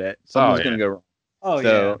going to get it. Someone's going to go wrong.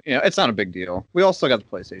 It's not a big deal. We all still got the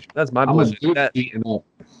PlayStation. That's my bullshit.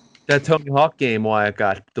 That Tony Hawk game, why it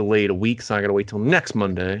got delayed a week, so I got to wait till next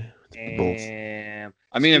Monday. Damn.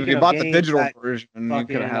 I mean, if you bought the digital version, you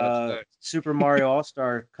could have had it. Super Mario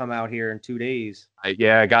All-Star come out here in 2 days. I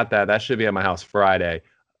got that. That should be at my house Friday.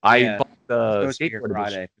 I bought the skateboard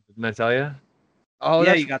Friday. Didn't I tell you? Oh,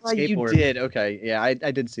 yeah, you got the skateboard. You did. Okay, yeah, I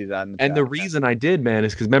did see that. And the reason I did, man,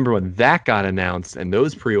 is because remember when that got announced and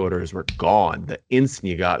those pre-orders were gone the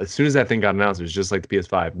instant you got. As soon as that thing got announced, it was just like the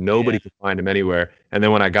PS5. Nobody could find them anywhere. And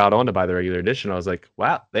then when I got on to buy the regular edition, I was like,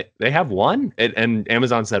 wow, they have one. And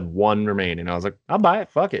Amazon said one remaining. I was like, I'll buy it.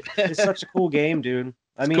 Fuck it. It's such a cool game, dude.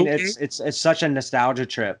 I mean, it's such a nostalgia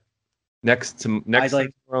trip. Next time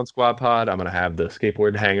we're on Squad Pod, I'm gonna have the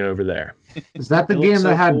skateboard hanging over there. Is that the game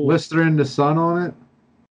that had Blister in the Sun on it?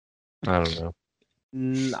 I don't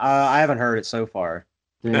know. I haven't heard it so far.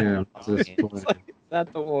 Damn.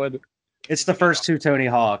 That's the one. It's the first two Tony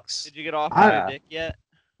Hawks. Did you get off your dick yet?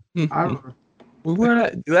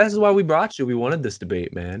 That's why we brought you. We wanted this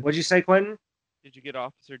debate, man. What'd you say, Quentin? Did you get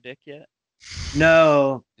Officer Dick yet?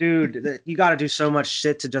 No, dude. You got to do so much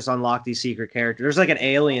shit to just unlock these secret characters. There's like an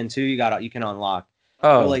alien too. You can unlock.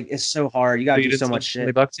 Oh, but like it's so hard. You got to do so much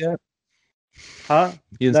shit. $20 yet? Huh?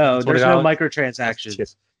 No, there's no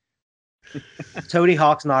microtransactions. Tony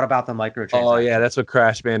Hawk's not about the microtransactions. Oh yeah, that's what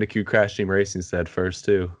Crash Bandicoot Crash Team Racing said first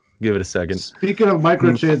too. Give it a second. Speaking of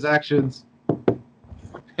microtransactions,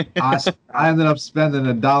 I ended up spending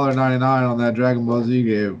 $1.99 on that Dragon Ball Z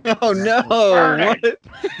game. Oh no! What?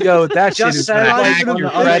 Yo, that shit Just is said not it even on the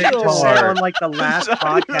credit just said card. on like the last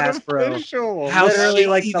podcast, bro. How Literally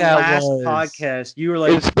like shitty the that last was. podcast. You were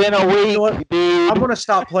like, It's been a you know week, what? dude. I'm gonna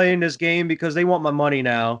stop playing this game because they want my money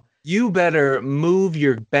now. You better move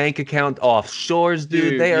your bank account offshores,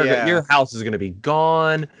 dude. Dude, They are. yeah. Your house is gonna be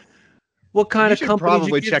gone. What kind You of should company?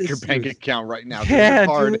 probably check your bank account right now. 'cause Yeah,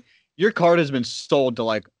 your dude. your card has been sold to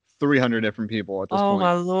like 300 different people at this Oh point.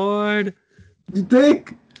 my lord. You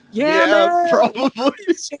think? Yeah, man. probably.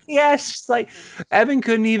 Yes, it's like Evan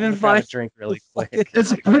couldn't even I gotta find. drink really quick.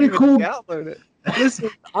 It's pretty cool. Download it. Listen,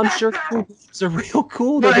 I'm sure it's a real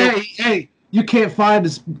cool. But That hey, you can't find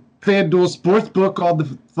this FanDuel Sportsbook on the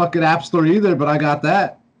fucking App Store either, but I got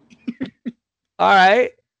that. all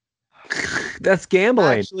right, that's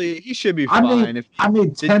gambling. Actually, he should be I fine.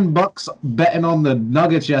 made $10 betting on the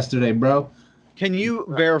Nuggets yesterday, bro. Can you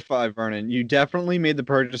verify, Vernon? You definitely made the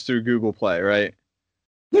purchase through Google Play, right?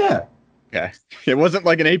 Yeah. Okay. It wasn't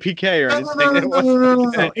like an APK or anything.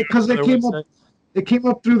 No. Because it came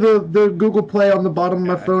up through the Google Play on the bottom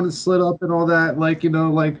of my phone. It slid up and all that. Like, it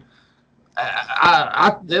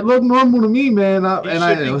looked normal to me, man.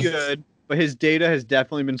 It should be good, but his data has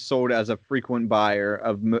definitely been sold as a frequent buyer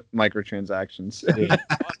of microtransactions.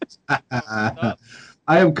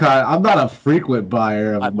 I'm not a frequent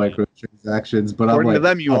buyer of microtransactions, but According I'm to like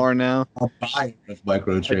them, you are now. a buyer of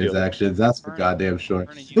microtransactions. That's for goddamn sure.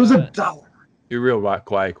 Vernon, It was $1. You're real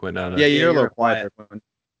quiet, Quinn. Yeah, you're a little you're quiet.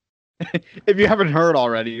 If you haven't heard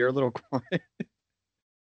already, you're a little quiet.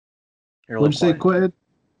 What'd you say, Quentin?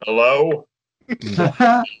 Hello?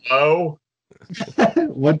 Hello?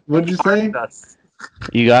 What'd you say?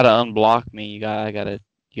 You gotta unblock me. You gotta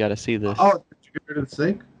see this. Oh, did you get rid of the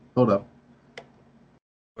sync? Hold up.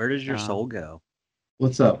 Where does your soul go?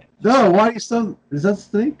 What's up? No, why are you still? Is that the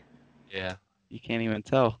sync? Yeah. You can't even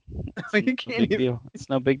tell. You No can't big even- deal. It's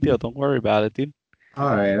no big deal. Don't worry about it, dude.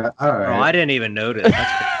 All right. Bro, I didn't even notice.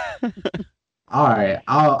 All right.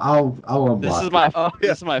 I'll unblock. This is it. my Oh, yeah.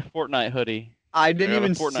 this is my Fortnite hoodie. I didn't I got a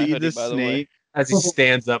even Fortnite see hoodie, the by the way. snake. As he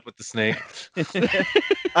stands up with the snake.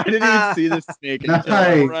 I didn't even see the snake. Nice. until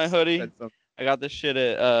Hey. Fortnite hoodie. said something. I got this shit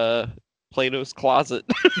at Plato's Closet.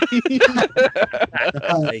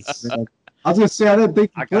 Nice. Man. I was gonna say I didn't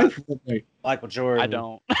think you I got- played Fortnite. Michael Jordan. I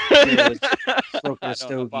don't. Smoking a I don't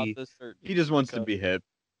know about stogie. this shirt. He just wants to be hip.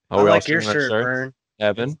 I Are we all like your sharing our shirt, shirts? Vern.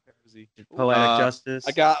 Evan, Poetic Uh, Justice.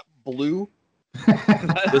 I got blue.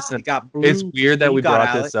 listen. You got blue. It's weird that You we got brought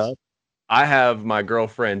Alex. this up. I have my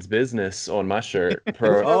girlfriend's business on my shirt.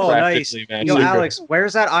 Oh, nice. practically Yo, matching. Alex,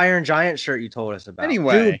 where's that Iron Giant shirt you told us about?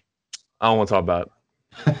 Anyway, I don't want to talk about it.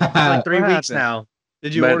 It's like 3 What weeks happened? now.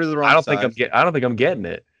 did you Man, order the wrong I don't size? think I don't think I'm getting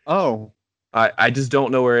it. Oh, I just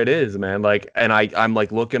don't know where it is, man. Like, and I'm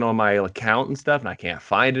like looking on my account and stuff, and I can't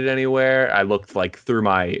find it anywhere. I looked like through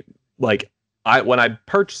my when I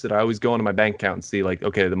purchased it, I always go into my bank account and see like,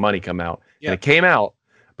 okay, the money come out, and it came out.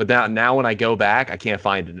 But now when I go back, I can't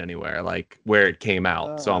find it anywhere, like where it came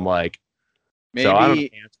out. So I'm like, maybe So I don't-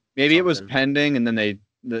 maybe it was Something. pending, and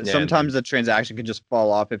then sometimes the transaction can just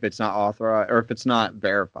fall off if it's not authorized or if it's not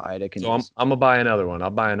verified. It can. so just, I'm gonna buy another one. I'll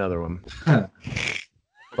buy another one.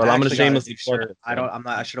 But I'm gonna Actually got a shamelessly new plug shirt. it. I'm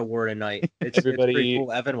not. I should have worn it tonight. It's Everybody, pretty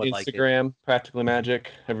cool. Evan would like it. Instagram, Practically Magic.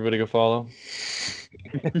 Everybody go follow.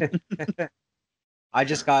 I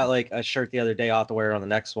just got like a shirt the other day. I'll have to wear it on the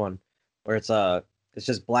next one, where it's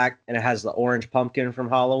just black and it has the orange pumpkin from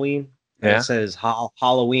Halloween. And Yeah. It says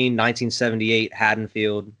Halloween 1978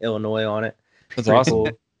 Haddonfield, Illinois on it. That's Pretty awesome. cool.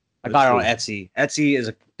 I got it on Etsy. Etsy is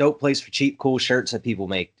a dope place for cheap, cool shirts that people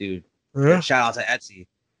make, dude. Shout out to Etsy.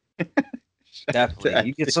 Definitely.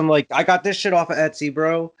 You get some I got this shit off of Etsy,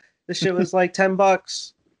 bro. This shit was like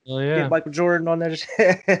 $10. Oh Get Michael Jordan on that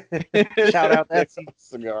shit. Shout out to Etsy.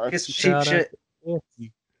 cigar. Get some cheap Shout out shit.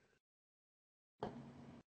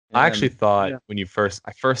 I actually thought yeah. when I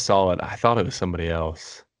first saw it, I thought it was somebody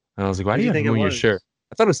else. And I was like, why Who do do you you have think him it on your was? shirt?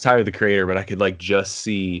 I thought it was Tyler the Creator, but I could like just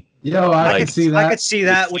see Yo, I Like, can see I that. could see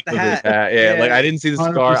that with the hat. Yeah, like I didn't see the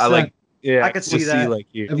scar. I 100%. like yeah, I could see just that. like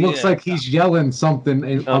you. It looks Yeah. like he's yelling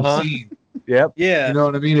something obscene. Yep. Yeah. You know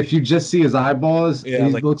what I mean? If you just see his eyeballs, Yeah,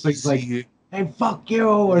 he looks like he's like, "Hey, fuck you,"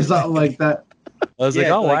 or something like that. I was like,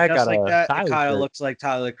 Yeah, oh, I just got like a that. Tyler It kind of shirt. looks like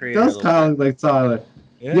Tyler the It Creator. does kind of look like Tyler.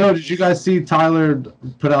 Yeah. Yo, did you guys see Tyler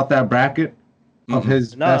put out that bracket of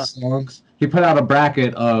his Nah. best songs? He put out a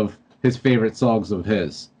bracket of his favorite songs of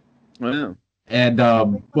his. Wow. And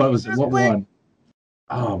what was it? What one?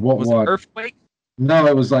 Oh, what Was one? it Earthquake? No,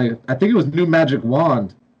 it was like I think it was New Magic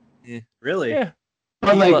Wand. Really? Yeah.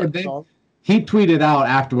 But He like lo- and then he tweeted out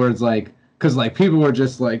afterwards, like, because like people were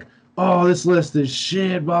just like, oh, this list is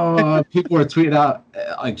shit, blah, blah, blah. People were tweeting out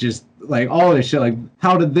like just like all this shit, like,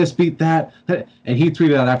 how did this beat that? And he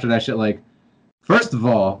tweeted out after that shit, like, first of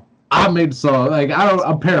all, I made the song. Like,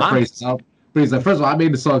 I'm paraphrasing, but he's like, first of all, I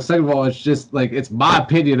made the song. Second of all, it's just like, it's my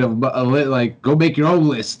opinion of like, go make your own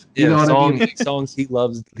list. You know what I mean? Songs he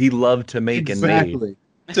loved to make and made.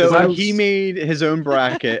 So he made his own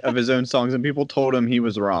bracket of his own songs, and people told him he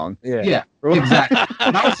was wrong. Yeah, exactly.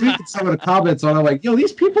 And I was reading some of the comments on it, like, yo,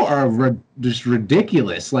 these people are just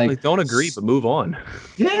ridiculous. Like, don't agree, but move on.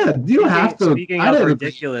 Yeah, you don't have to. Speaking of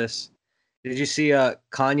ridiculous, did you see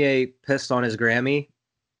Kanye pissed on his Grammy?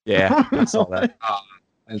 Yeah, I saw that.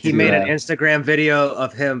 He made an Instagram video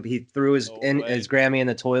of him. He threw his Grammy in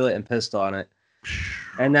the toilet and pissed on it.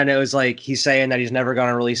 And then it was like he's saying that he's never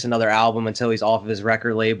gonna release another album until he's off of his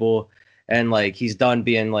record label, and like he's done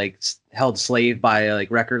being like held slave by like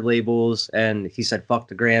record labels. And he said, "Fuck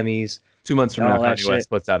the Grammys." 2 months from now, Kanye West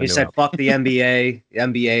puts out a new He said, album. "Fuck the NBA." The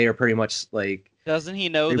NBA are pretty much like. Doesn't he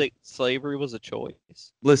know that slavery was a choice?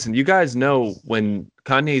 Listen, you guys know when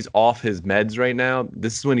Kanye's off his meds right now,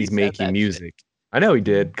 this is when he's making music. Shit. I know he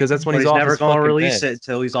did, because that's when he's off his fucking meds. He's never going to release it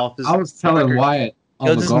until he's off his I was telling Wyatt.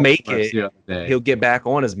 He'll just make it. He'll get back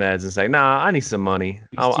on his meds and say, "Nah, I need some money."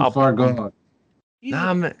 He's too far gone.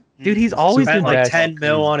 Nah, man, dude, he's always been like 10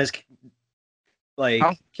 mil on his like.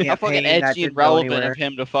 How fucking edgy and relevant of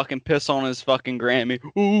him to fucking piss on his fucking Grammy.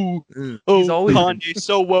 Ooh, he's always Kanye's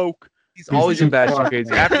so woke. He's always been batshit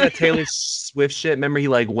crazy. After that Taylor Swift shit, remember he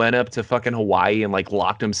like went up to fucking Hawaii and like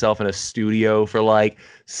locked himself in a studio for like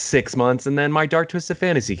 6 months, and then My Dark Twisted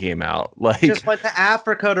Fantasy came out. Like, he just went to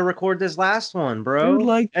Africa to record this last one, bro.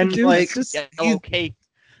 Dude, and like Yellow Cake.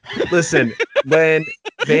 Listen, when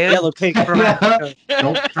Yellow Cake from Africa.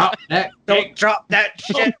 Don't drop that. Don't drop that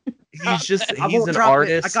shit. He's an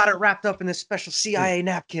artist. I got it wrapped up in this special CIA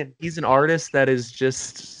napkin. He's an artist that is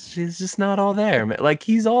he's just not all there, man. Like,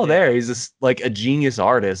 he's all there. He's just like a genius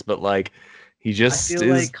artist, but like he just I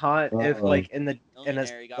feel like if like in a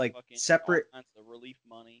like separate relief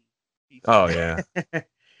money. Oh yeah.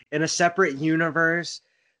 In a separate universe,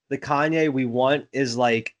 the Kanye we want is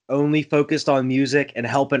like only focused on music and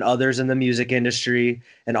helping others in the music industry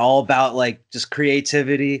and all about like just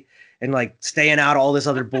creativity and like staying out all this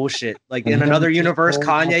other bullshit. Like in another universe,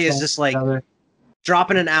 Kanye is just like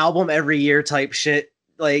dropping an album every year type shit.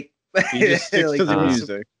 Like he just sticks to the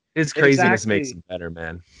music. His craziness makes him better,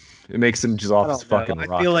 man. It makes him just off his fucking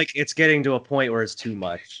rock. I feel like it's getting to a point where it's too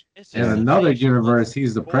much. In another universe,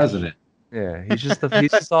 he's the president. Yeah, he's just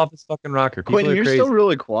off his fucking rocker. People Quentin, you're still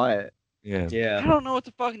really quiet. Yeah. I don't know what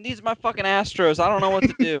the fucking. These are my fucking Astros. I don't know what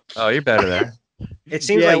to do. Oh, you're better there. It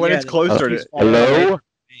seems like when it's closer to. Hello.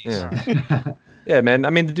 Yeah. Yeah, man. I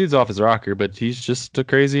mean, the dude's off his rocker, but he's just a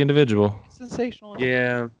crazy individual. Sensational.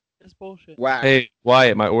 Yeah. It's bullshit. Wow. Hey,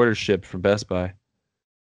 Wyatt, my order shipped from Best Buy.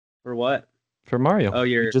 For what? For Mario. Oh,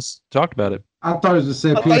 you just talked about it. I thought it was the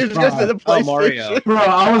same. Mario. Bro,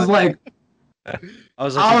 I was like,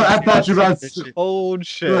 I thought you were about to old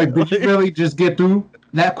shit. Like, did you really just get through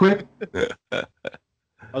that quick? I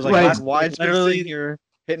was like, why is literally here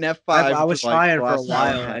hitting F5? I was trying for a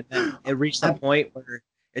while, and then it reached that point where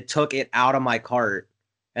it took it out of my cart,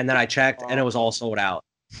 and then I checked, and it was all sold out.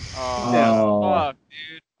 Oh, fuck,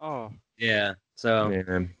 dude. Oh, yeah. So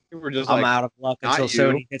I'm out of luck until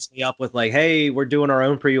Sony hits me up with like, "Hey, we're doing our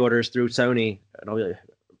own pre-orders through Sony," and I'll be like,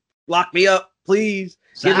 "Lock me up, please."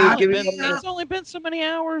 It's only been so many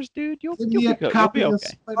hours, dude. You'll be okay.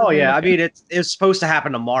 Oh yeah, I mean it's supposed to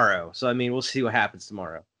happen tomorrow, so I mean we'll see what happens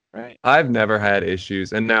tomorrow. Right. I've never had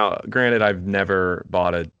issues, and now, granted, I've never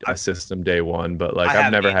bought a system day one, but like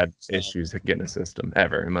I've never had issues getting a system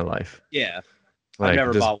ever in my life. Yeah, like, I've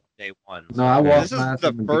never bought one day one. No, this is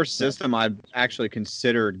the first system I've actually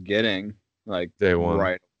considered getting like day one.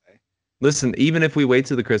 Right. Listen, even if we wait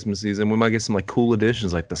till the Christmas season, we might get some like cool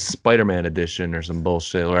editions, like the Spider-Man edition or some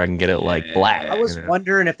bullshit, where I can get it like black. I was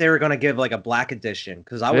wondering if they were gonna give like a black edition,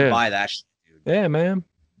 because I would buy that shit, dude. Yeah, man.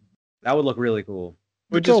 That would look really cool.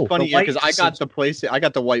 Which is funny, because I got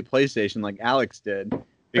the white PlayStation like Alex did,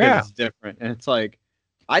 because it's different, and it's like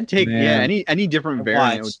I'd take any different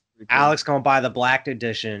variant. Cool. Alex gonna buy the black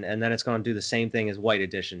edition, and then it's gonna do the same thing as white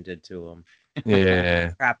edition did to him.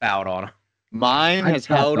 Yeah, crap out on him. Mine has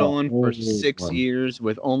held on for 6 years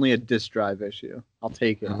with only a disk drive issue. I'll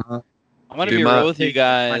take it. I'm gonna be real with you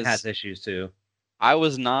guys. Mine has issues too. I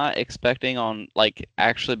was not expecting on like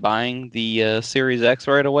actually buying the Series X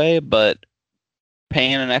right away, but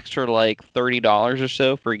paying an extra like $30 or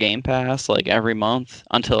so for Game Pass like every month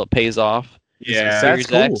until it pays off. Yeah, Series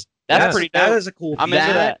that's cool. X. That's pretty dope. That is a cool. I'm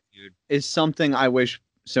into that, dude. Is something I wish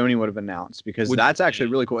Sony would have announced, because that's actually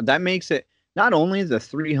really cool. That makes it not only the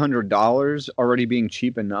 $300 already being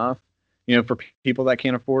cheap enough, you know, for people that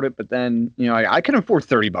can't afford it, but then, you know, I can afford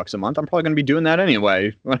 $30 a month. I'm probably going to be doing that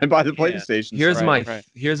anyway when I buy the PlayStation.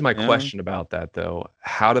 Here's my question about that though.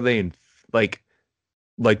 How do they like,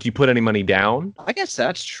 do you put any money down? I guess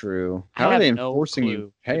that's true. How are they enforcing you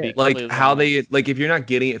to pay it? Like, how they, like, if you're not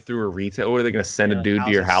getting it through a retail, or are they going to send a dude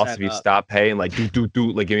to your house if you stop paying? Like, like,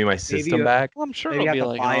 give me my system back? Well, I'm sure it'll be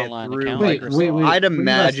like an online account. Wait. I'd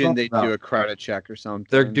imagine they do a credit check or something.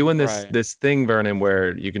 They're doing this thing, Vernon,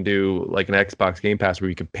 where you can do like an Xbox Game Pass where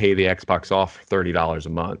you can pay the Xbox off for $30 a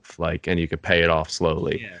month, like, and you can pay it off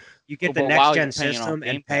slowly. Yeah. You get the next gen system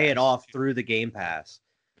and pay it off through the Game Pass.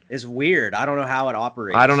 It's weird. I don't know how it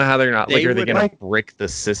operates. I don't know how they're not. Like, are they gonna brick the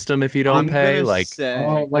system if you don't pay? Like,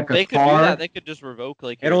 like they a could car. do that. They could just revoke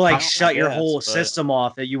like. It'll like shut your whole system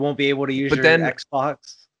off that you won't be able to use your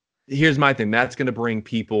Xbox. Here's my thing. That's gonna bring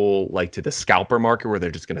people like to the scalper market where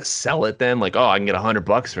they're just gonna sell it. Then, like, oh, I can get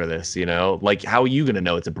 $100 for this. You know, like, how are you gonna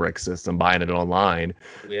know it's a brick system buying it online?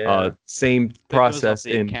 Yeah. Same process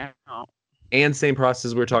same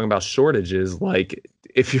process. We're talking about shortages. Like,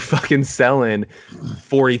 if you're fucking selling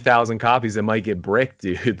 40,000 copies, it might get bricked,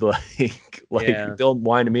 dude. Don't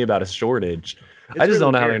whine to me about a shortage. I just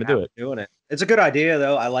don't know how they're gonna do it. Doing it. It's a good idea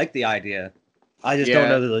though. I like the idea. I just don't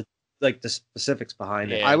know the specifics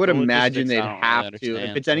behind it. I would imagine they'd have to.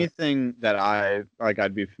 If it's anything that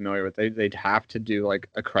I'd be familiar with, they'd have to do like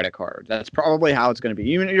a credit card. That's probably how it's going to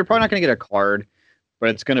be. Even you're probably not going to get a card, but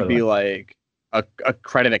it's going to be like a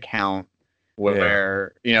credit account.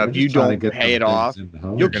 Where you know, if you don't pay it off,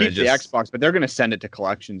 you'll keep the Xbox, but they're gonna send it to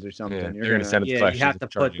collections or something. Yeah, you're gonna send it to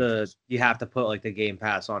collections. You have to put like the Game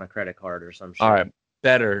Pass on a credit card or some shit. All right,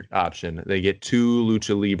 better option. They get 2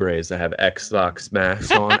 Lucha Libres that have Xbox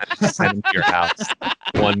masks on and send them to your house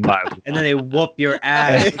one by one. And then they whoop your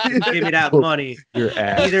ass. Give me that money. Your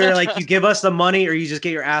ass. Either like you give us the money or you just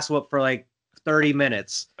get your ass whooped for like 30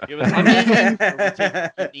 minutes.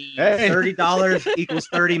 $30 equals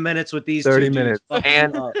 30 minutes with these 30 minutes.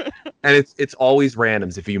 And it's always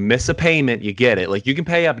randoms. If you miss a payment, you get it. Like, you can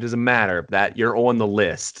pay up, it doesn't matter that you're on the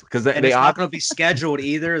list, because it's not going to be scheduled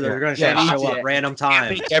either. They're going to show up random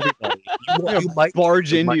time. Everybody, you might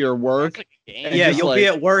barge into your work. Yeah, you'll be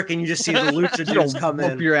at work and you just see the Lucha dudes come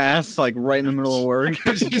in. Your ass like right in the middle of work.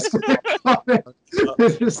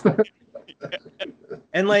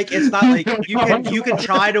 And like, it's not like you can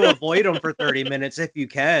try to avoid them for 30 minutes if you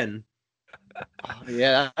can.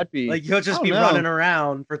 Yeah, that'd be like, you'll just be running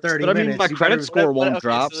around for 30 minutes. But I mean, my credit score won't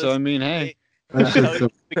drop, so I mean, hey. At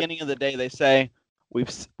the beginning of the day, they say we've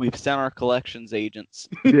sent our collections agents.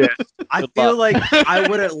 Yeah, I feel like I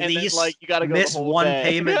would at least you gotta miss one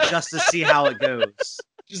payment just to see how it goes.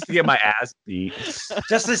 Just to get my ass beat.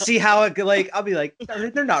 Just to see how it, like, I'll be like,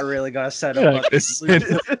 they're not really gonna set up.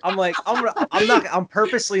 I'm like, I'm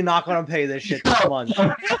purposely not gonna pay this shit this month.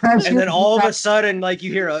 And then all of a sudden, like,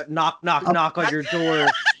 you hear a knock on your door.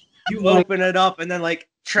 You open it up, and then like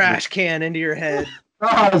trash can into your head.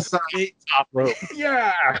 Top rope.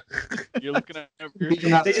 Yeah. You're looking at your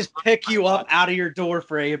They just pick you up out of your door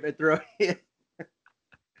frame and throw you.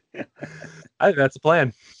 I think that's the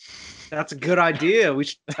plan. That's a good idea. We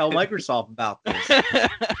should tell Microsoft about this.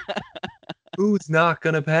 Who's not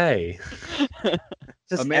gonna pay?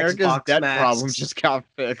 America's Xbox debt masks. problem just got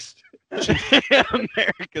fixed.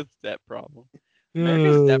 America's debt problem.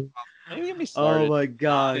 America's debt problem. Maybe get me started. Oh my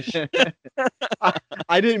gosh.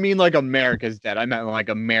 I didn't mean like America's debt. I meant like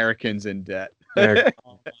Americans in debt. Oh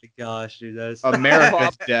my gosh, dude. That's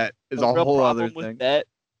America's debt is a whole other thing. Debt.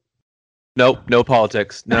 Nope, no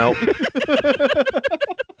politics. Nope.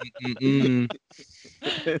 I'm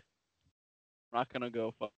not gonna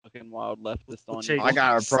go fucking wild leftist on you. I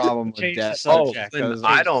got a problem with debt.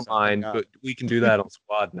 I don't mind, but we can do that on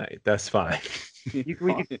squad night. That's fine. You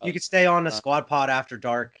could stay on the squad pod after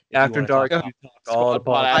dark. After dark, you talk all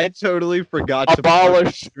about. I totally forgot to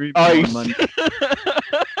abolish on Monday.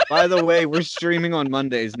 By the way, we're streaming on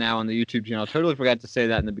Mondays now on the YouTube channel. Totally forgot to say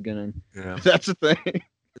that in the beginning. Yeah. That's the thing.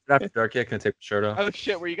 After dark, yeah, can I take my shirt off? Oh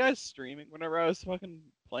shit, were you guys streaming whenever I was fucking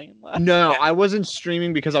playing last? No, I wasn't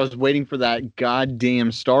streaming because I was waiting for that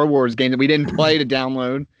goddamn Star Wars game that we didn't play to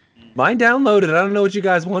download. Mine downloaded. I don't know what you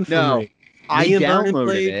guys want from me. I downloaded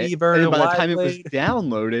played, it. And by the time it was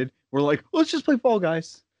downloaded, we're like, let's just play Fall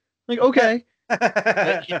Guys. Like, okay.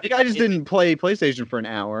 I just didn't play PlayStation for an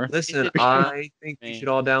hour. Listen, I think we should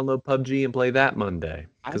all download PUBG and play that Monday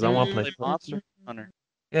because I want to play Monster Hunter.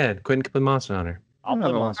 Yeah, Quentin can play Monster Hunter. I'll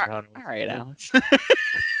play Monster Hunter. All right, Alex.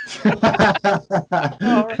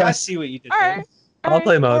 I see what you did there. I'll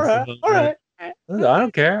play Monster Hunter. All right. right. I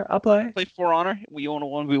don't care. I'll play. Play For Honor. You want to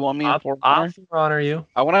 1v1 me in For I'll Honor? For Honor you.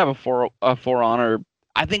 I want to have a For Honor.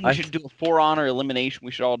 I think we should do a For Honor elimination.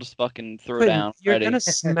 We should all just fucking throw down. You're Ready? gonna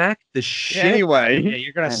smack the shit. Anyway, Yeah,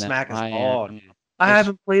 you're gonna I know, smack us I all. am. I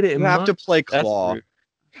haven't played it in you have to months. play That's Claw. rude.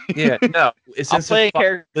 Yeah, no. I'll play a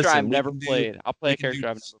character listen, I've we never can do- played. I'll play we a can character do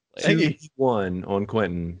I've never played. 2v1 on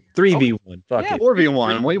Quentin. 3v1. Fuck Yeah. it.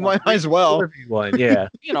 4v1. We might as well. 4v1. Yeah.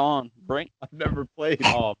 Get on, bring. I've never played.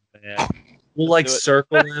 Oh man, We'll like do it.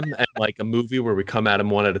 circle them and like a movie where we come at them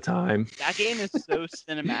one at a time. that game is so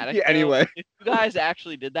cinematic. Yeah, though. anyway. If you guys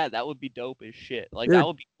actually did that, that would be dope as shit. Like Yeah. that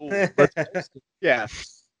would be cool. Yeah,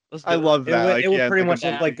 Let's I do it. love It that. would, Like, it would yeah, pretty like much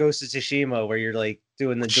a- look like Ghost of Tsushima, where you're like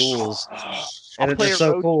doing the duels, I'll and it's play just a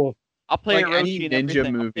so road- cool. I'll play like a any Roshi and ninja everything.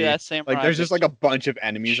 I'll play movie, that samurai like there's just bitch. like a bunch of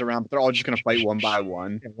enemies around, but they're all just gonna fight one by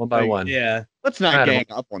one. Yeah, one by Like, one. Yeah, Let's not Adam. gang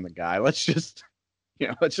up on the guy. Let's just,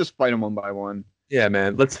 let's just fight him one by one. Yeah,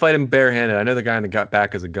 man. Let's fight him barehanded. I know the guy in the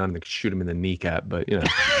back has a gun that can shoot him in the kneecap, but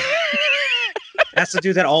that's the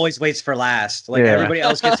dude that always waits for last. Like Yeah. everybody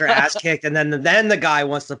else gets their ass kicked, and then the guy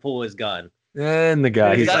wants to pull his gun. And the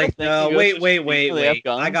guy, Is He's that like, a thing? no, You go wait, to wait, Tsushima, wait, they have wait.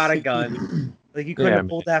 I guns? got a gun. Like you couldn't Yeah, have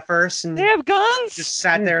pulled that first and They have guns. just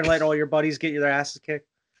sat there and let all your buddies get their asses kicked.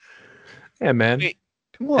 yeah, man. Wait.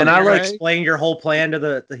 Come on, And I You're gonna like- explain your whole plan to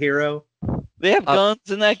the hero. They have guns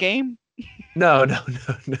in that game. No.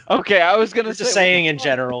 Okay, I was gonna Just say what saying the in fuck?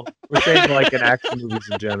 general. We're saying like in action movies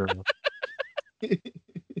in general.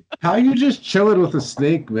 How you just chilling with a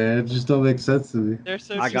snake, man? It just don't make sense to me. They're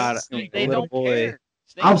so. I got just- it. They Little don't boy. care.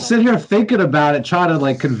 Snakes I'm don't sitting here thinking about it, trying to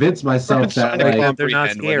like convince myself that to like they're not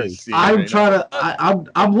comprehend what scary. he's seeing I'm right trying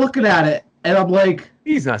to. I'm looking at it and I'm like,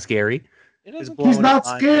 He's not scary. It He's doesn't blowing he's his not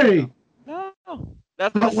mind. scary. No,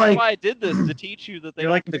 that's But, this like- is why I did this to teach you that they You're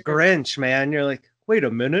don't like the care. Grinch, man. You're like, wait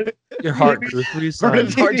a minute. Your heart grew 3 now. sizes.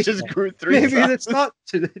 His heart just grew 3 Maybe sizes. it's not.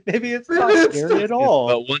 Maybe it's not scary at all.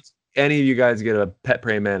 But once any of you guys get a pet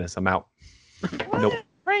praying mantis, I'm out. What? Nope.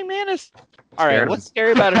 Praying mantis. All right, Scared what's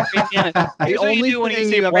scary about a praying mantis? Here's what you only do when you thing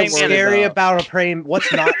see you a have praying to What's worry mantis. scary about. about a praying?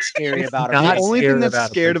 What's not scary about a not The praying? only scared thing that's about a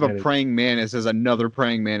scared of a praying praying mantis is another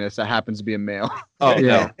praying mantis that happens to be a male. Oh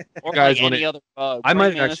Yeah. no. Or guys like wanna- any other bug. I might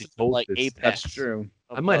Praying have mantis actually is told like this. apex. That's true.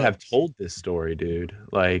 of I might have bugs. told this story, dude.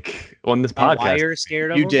 Like on this Why podcast. you're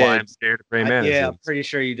scared of You them? did. Why I'm scared of praying mantises. Yeah, I'm pretty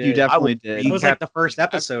sure you did. You definitely would did. It was like the first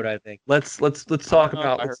episode, I think. Let's talk I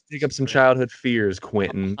about heard- let's take up some childhood fears,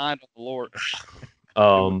 Quentin. Behind on the Lord.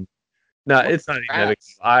 No, it's not even that big.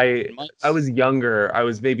 Rats I and was younger. I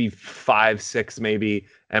was maybe 5, 6, maybe,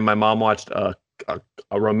 and my mom watched a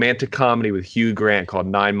romantic comedy with Hugh Grant called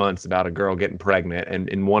 9 Months about a girl getting pregnant. And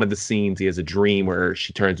in one of the scenes, he has a dream where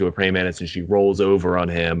she turns to a praying mantis and she rolls over on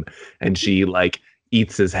him and she like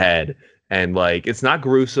eats his head. And like, it's not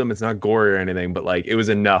gruesome, it's not gory or anything, but like, it was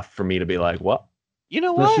enough for me to be like, what? You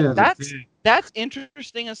know Especially what? as a That's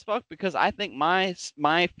interesting as fuck because I think my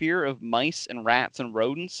fear of mice and rats and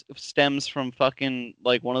rodents stems from fucking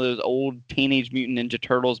like one of those old Teenage Mutant Ninja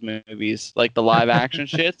Turtles movies, like the live action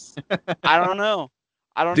shits. I don't know.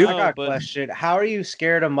 I don't Dude, know, I got a but question. How are you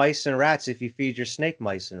scared of mice and rats if you feed your snake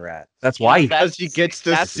mice and rats? That's why. Because he gets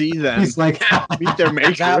to that's- see them He's like, meet their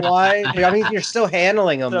Is that maker. why? I mean, you're still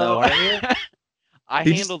handling them, though, aren't you? I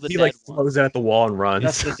He handle the he dead like ones. throws it at the wall and runs.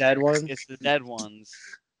 That's the dead ones. It's the dead ones,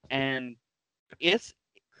 and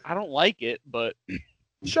I don't like it, but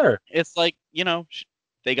Sure. it's like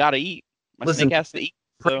they gotta eat. My Listen, snake has to eat.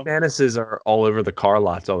 Praying So mantises are all over the car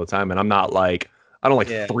lots all the time, and I'm not like I don't like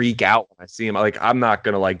Yeah. freak out when I see them. Like I'm not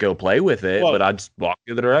gonna like go play with it, Whoa. but I just walk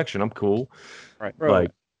the other direction. I'm cool. right. Bro,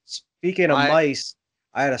 Like speaking of I- mice,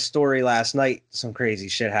 I had a story last night. Some crazy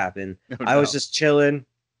shit happened. Oh, I was no. just chilling,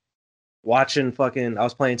 watching I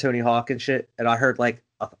was playing Tony Hawk and shit, and I heard like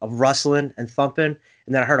a rustling and thumping,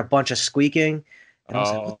 and then I heard a bunch of squeaking, and I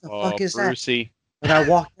was like, what the fuck is that? Brucey. And I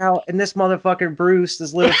walked out, and this motherfucker Bruce,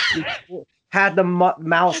 this little had the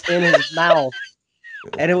mouse in his mouth,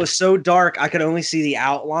 and it was so dark I could only see the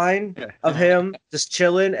outline of him just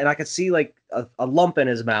chilling, and I could see like a lump in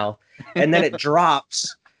his mouth, and then it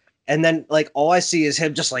drops, and then like all I see is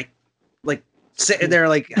him just like sitting there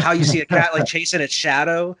like how you see a cat like chasing its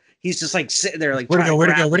shadow. He's just like sitting there like where'd it trying go?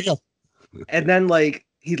 to Where'd it go? grab Where'd it go? and then like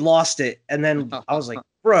he lost it, and then I was like,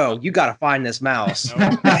 bro, you gotta find this mouse.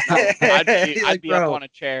 No, I'd be Like, up bro, on a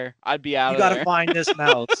chair. I'd be out you of gotta there. find this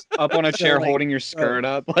mouse. up on a So, chair like, holding your skirt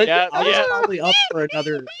up. Like, Yeah, I was yeah. probably up for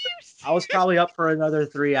another. I was probably up for another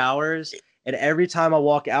 3 hours, and every time I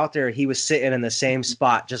walk out there, he was sitting in the same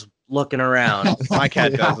spot, just looking around, my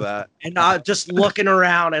cat does that. and just looking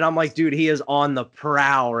around, and I'm like, dude, he is on the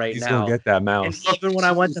prowl right He's now. gonna get that And mouse. even when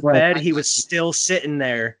I went to bed, he was still sitting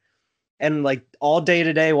there. And like all day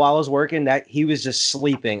today while I was working, that he was just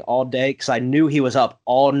sleeping all day because I knew he was up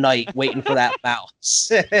all night waiting for that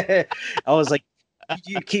mouse. I was like,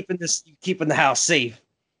 you keeping the house safe.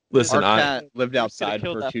 Our Listen, cat lived outside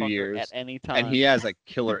Killed for that 2 fucker years, at any time. and he has a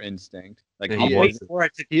killer instinct. Like Yeah, he I'm is, waiting for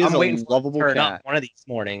it to. he is I'm a waiting for it to lovable turn cat. up one of these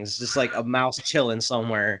mornings, just like a mouse chilling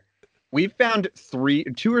somewhere. We found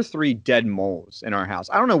 2 or 3 dead moles in our house.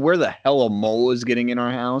 I don't know where the hell a mole is getting in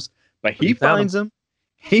our house, but he You found finds them.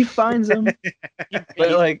 He finds them.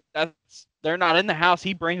 But like, they're not in the house.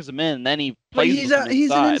 He brings them in, and then he but plays he's with them an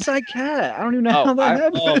inside. inside cat. I don't even know how that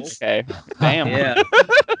happens. Okay. Damn. Yeah.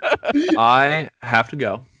 I have to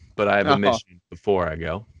go, but I have a Oh. mission before I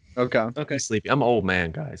go. Okay. Okay. I'm sleepy. I'm an old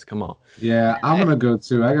man, guys. Come on. Yeah, I'm gonna go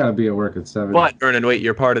too. I gotta be at work at 7. But Vernon, wait,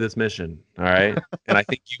 you're part of this mission, all right? And I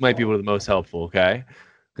think you might be one of the most helpful, okay?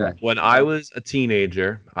 Okay. When I was a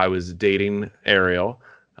teenager, I was dating Ariel,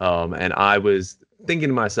 and I was thinking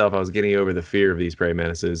to myself, I was getting over the fear of these praying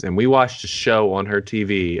mantises, and we watched a show on her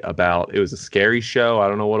TV about, it was a scary show, I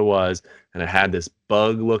don't know what it was, and it had this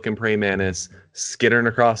bug-looking praying mantis skittering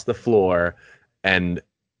across the floor, and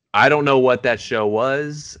I don't know what that show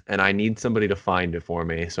was, and I need somebody to find it for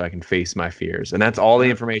me so I can face my fears. And that's all the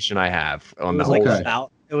information I have on It the was like whole Okay.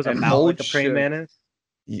 about. It was An about old like a praying show. mantis.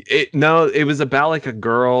 No, it was about like a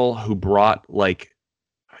girl who brought like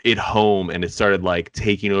it home and it started like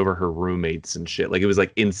taking over her roommates and shit. Like it was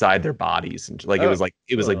like inside their bodies and like it was like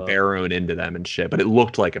burrowing into them and shit. But it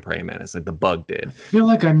looked like a praying mantis, like the bug did. I feel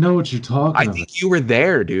like I know what you're talking I about. think you were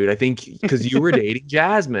there, dude. I think because you were dating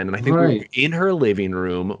Jasmine, and I think we were Right. in her living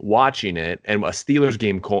room watching it, and a Steelers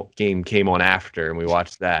game came on after, and we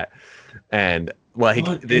watched that. And like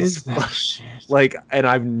What this, is that shit? like, and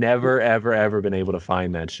I've never ever been able to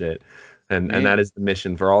find that shit. And that is the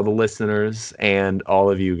mission for all the listeners and all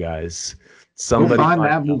of you guys. Go Somebody find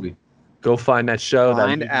that movie. Go find that show.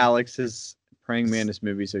 Find that Alex's praying mantis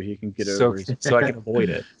movie so he can get so, over his. so I can avoid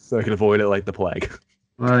it. So I can avoid it like the plague.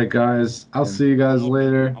 All right, guys. I'll see you guys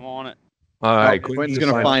later. I'm on it. All right, Quentin's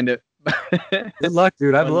gonna find it. Good luck,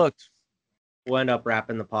 dude. I've looked. We'll end up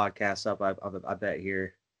wrapping the podcast up. I bet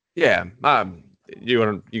here. Yeah.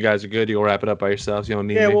 You guys are good. You'll wrap it up by yourselves. You don't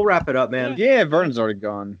need Yeah, me. we'll wrap it up, man. Yeah, Vernon's already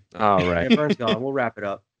gone. All right. Yeah, Vern's gone. We'll wrap it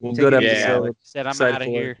up. Well, Take good it easy, episode. Alex. Said I'm Excited out of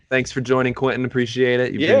for it. here. Thanks for joining, Quentin. Appreciate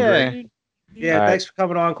it. You've been Yeah. great. Yeah, All right. thanks for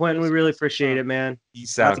coming on, Quentin. We really appreciate it, man.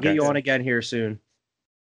 Peace Have out, to get you guys. on again here soon.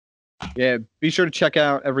 Yeah, be sure to check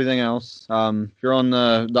out everything else. If you're on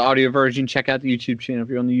the audio version, check out the YouTube channel. If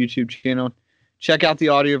you're on the YouTube channel, check out the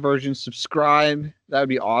audio version. Subscribe. That would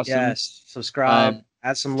be awesome. Yes, subscribe.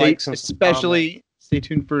 Add some Stay- likes and some especially stay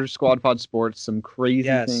tuned for Squad Pod Sports. Some crazy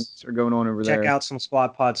Yes. things are going on over check there. out some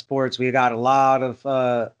Squad Pod Sports. We got a lot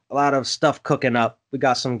of stuff cooking up. We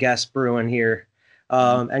got some guests brewing here.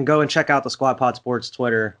 And go and check out the Squad Pod Sports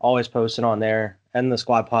Twitter. Always posting on there, and the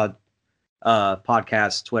Squad Pod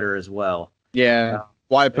podcast Twitter as well. Yeah.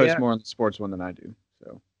 Why I post yeah. more on the sports one than I do.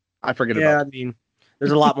 So I forget Yeah, about I mean,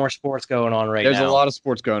 there's a lot more sports going on right There's now. a lot of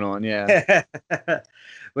sports going on. Yeah.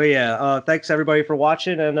 But yeah, thanks everybody for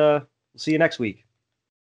watching, and we'll see you next week.